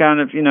 That's the kind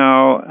of,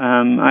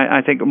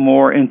 I think a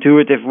more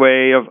intuitive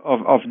way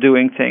of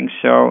doing things.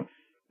 So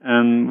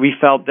we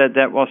felt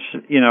that was,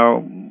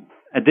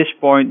 at this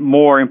point,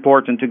 more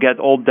important to get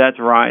all that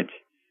right.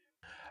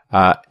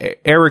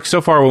 Erik,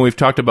 so far when we've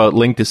talked about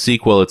LINQ to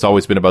SQL, it's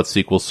always been about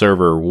SQL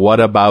Server. What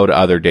about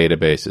other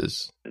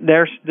databases?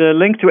 There's the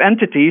LINQ to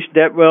entities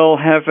that will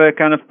have a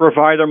kind of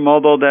provider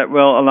model that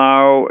will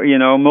allow,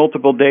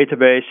 multiple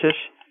databases.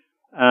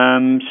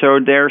 So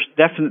there's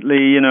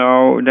definitely,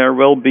 there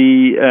will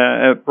be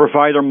a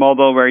provider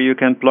model where you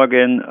can plug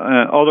in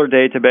other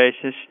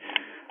databases.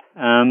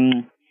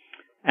 And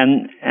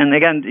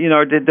again,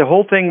 the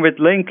whole thing with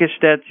LINQ is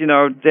that,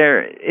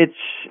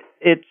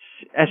 it's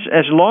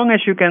as long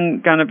as you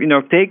can kind of,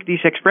 take these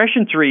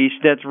expression trees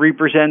that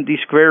represent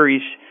these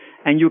queries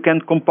and you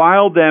can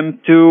compile them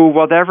to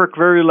whatever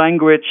query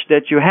language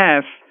that you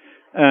have,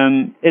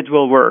 it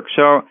will work.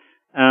 So,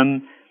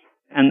 and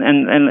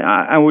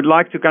I would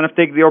like to kind of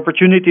take the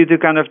opportunity to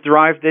kind of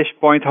drive this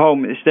point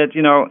home is that,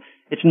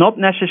 it's not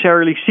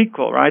necessarily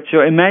SQL, right?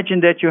 So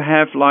imagine that you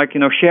have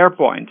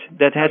SharePoint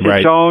that has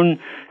its own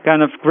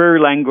kind of query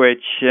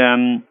language.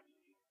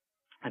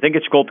 I think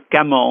it's called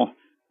Camel.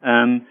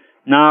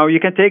 Now you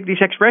can take these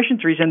expression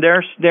trees, and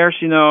there's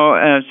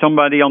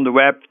somebody on the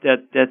web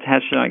that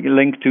has a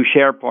link to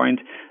SharePoint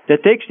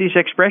that takes these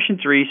expression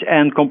trees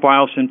and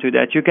compiles them to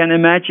that. You can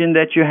imagine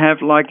that you have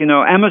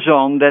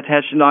Amazon that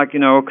has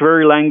a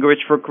query language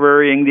for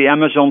querying the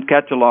Amazon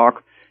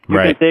catalog. You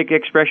can take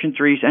expression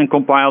trees and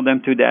compile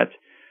them to that.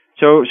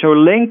 So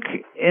LINQ,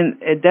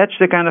 that's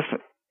the kind of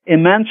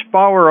immense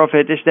power of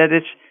it, is that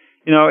it's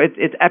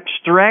it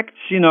abstracts,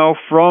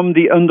 from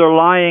the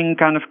underlying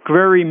kind of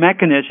query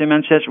mechanism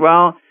and says,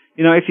 well,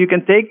 if you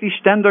can take these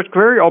standard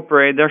query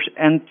operators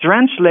and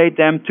translate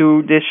them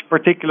to this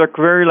particular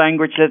query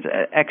language that's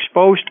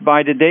exposed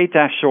by the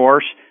data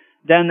source,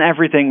 then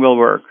everything will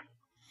work.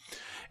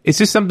 Is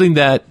this something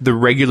that the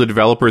regular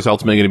developer is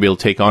ultimately going to be able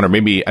to take on, or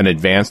maybe an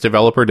advanced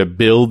developer to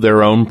build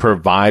their own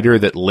provider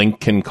that LINQ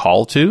can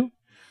call to?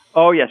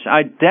 Oh, yes.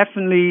 I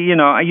definitely,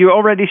 you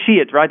already see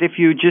it, right? If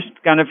you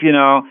just kind of,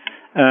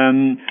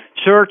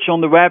 search on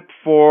the web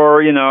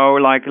for,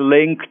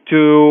 LINQ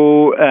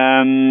to,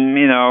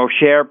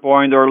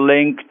 SharePoint, or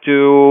LINQ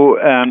to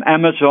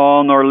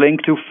Amazon, or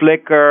LINQ to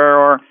Flickr,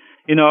 or,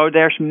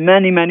 there's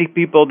many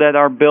people that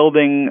are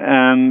building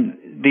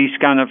these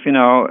kind of,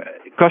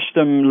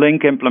 custom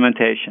LINQ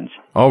implementations.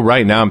 Oh,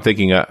 right. Now I'm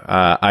thinking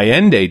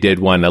Allende did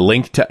one, a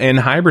LINQ to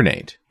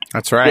Hibernate.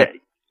 That's right. Yeah.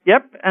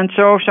 Yep, and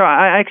so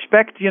I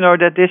expect,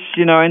 that this,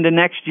 in the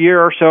next year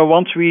or so,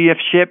 once we have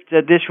shipped,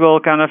 that this will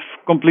kind of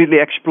completely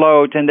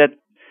explode, and that,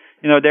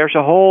 there's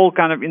a whole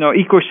kind of,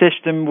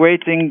 ecosystem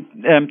waiting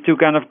to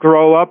kind of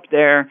grow up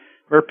there,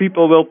 where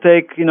people will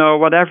take,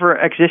 whatever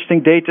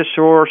existing data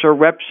source or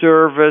web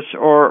service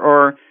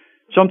or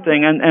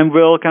something, and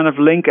will kind of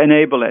LINQ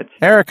enable it.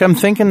 Erik, I'm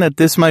thinking that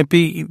this might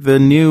be the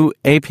new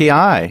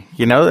API,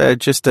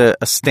 just a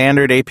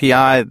standard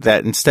API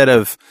that instead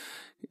of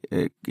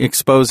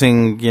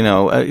exposing,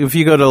 if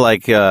you go to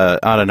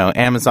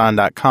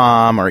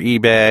Amazon.com or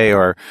eBay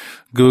or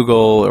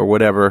Google or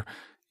whatever,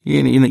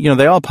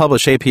 they all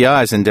publish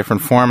APIs in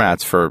different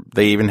formats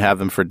they even have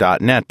them for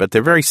 .NET, but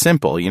they're very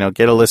simple.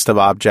 Get a list of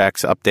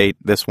objects, update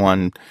this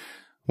one,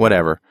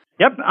 whatever.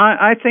 Yep,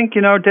 I think,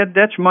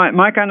 that's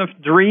my kind of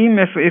dream.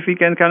 If we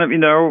can kind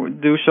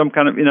of, do some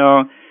kind of,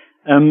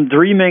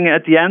 dreaming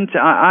at the end,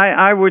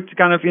 I would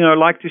kind of,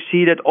 like to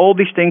see that all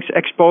these things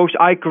expose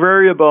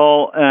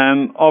iQueryable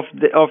of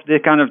the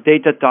kind of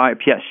data type,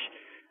 yes.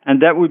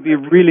 And that would be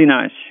really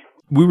nice.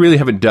 We really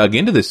haven't dug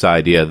into this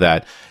idea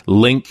that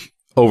LINQ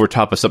over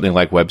top of something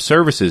like web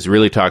services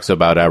really talks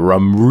about a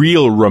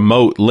real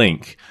remote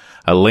link,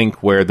 a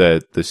link where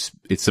it's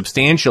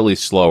substantially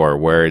slower,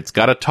 where it's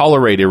got to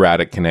tolerate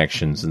erratic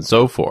connections and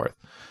so forth.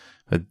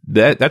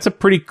 That's a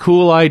pretty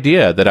cool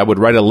idea, that I would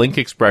write a LINQ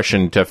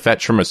expression to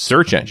fetch from a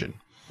search engine.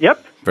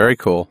 Yep. Very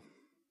cool.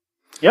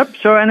 Yep.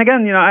 So, and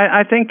again,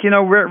 I think,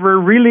 we're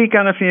really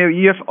kind of,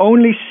 you have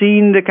only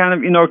seen the kind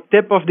of,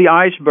 tip of the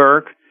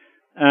iceberg.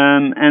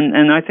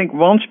 And I think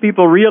once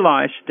people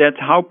realize that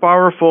how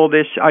powerful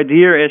this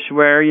idea is,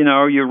 where,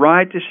 you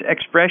write these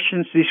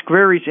expressions, these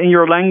queries in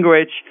your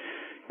language,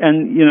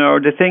 and,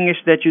 the thing is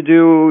that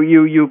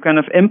you kind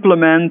of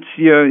implement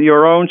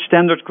your own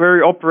standard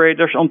query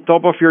operators on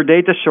top of your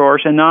data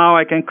source, and now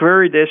I can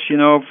query this,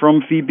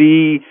 from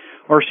VB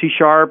or C#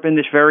 in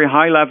this very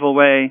high level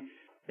way.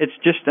 It's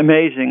just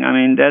amazing. I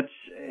mean,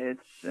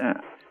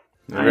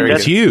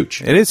 it's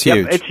huge. It is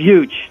huge. Yep, it's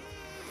huge.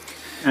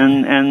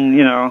 And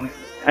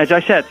as I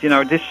said,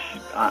 this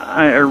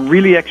I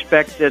really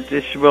expect that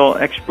this will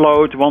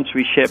explode once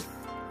we ship.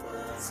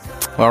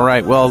 All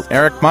right. Well,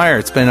 Erik Meijer,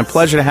 it's been a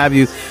pleasure to have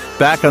you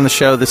back on the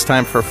show this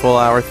time for a full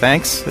hour.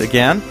 Thanks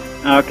again.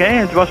 Okay,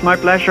 it was my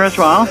pleasure as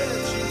well.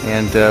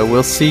 And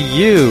we'll see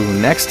you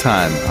next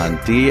time on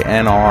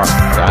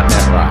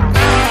DNR.net Rocks.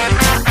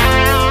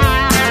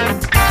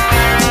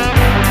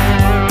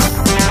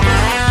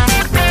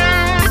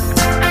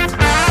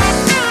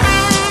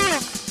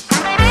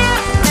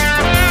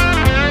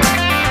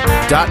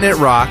 .NET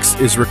Rocks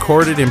is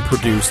recorded and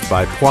produced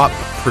by PWOP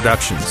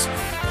Productions,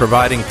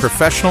 providing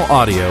professional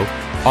audio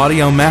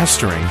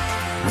mastering,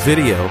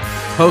 video,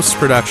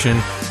 post-production,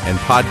 and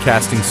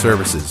podcasting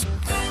services.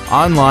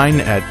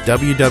 Online at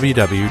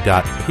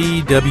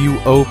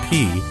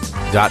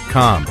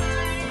www.pwop.com.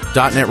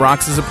 .NET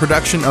Rocks is a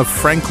production of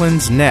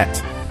Franklin's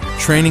Net,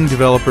 training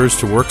developers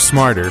to work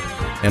smarter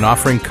and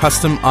offering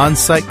custom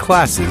on-site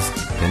classes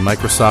in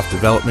Microsoft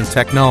development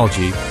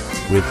technology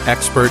with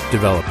expert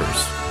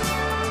developers.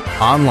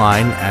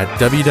 Online at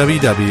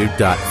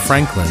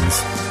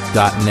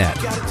www.franklins.net.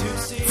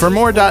 For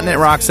more .NET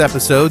Rocks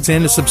episodes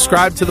and to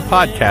subscribe to the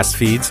podcast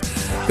feeds,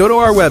 go to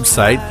our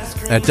website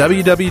at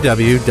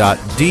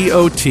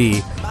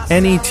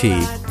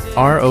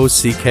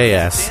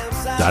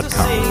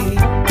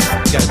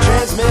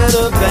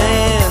www.dotnetrocks.com.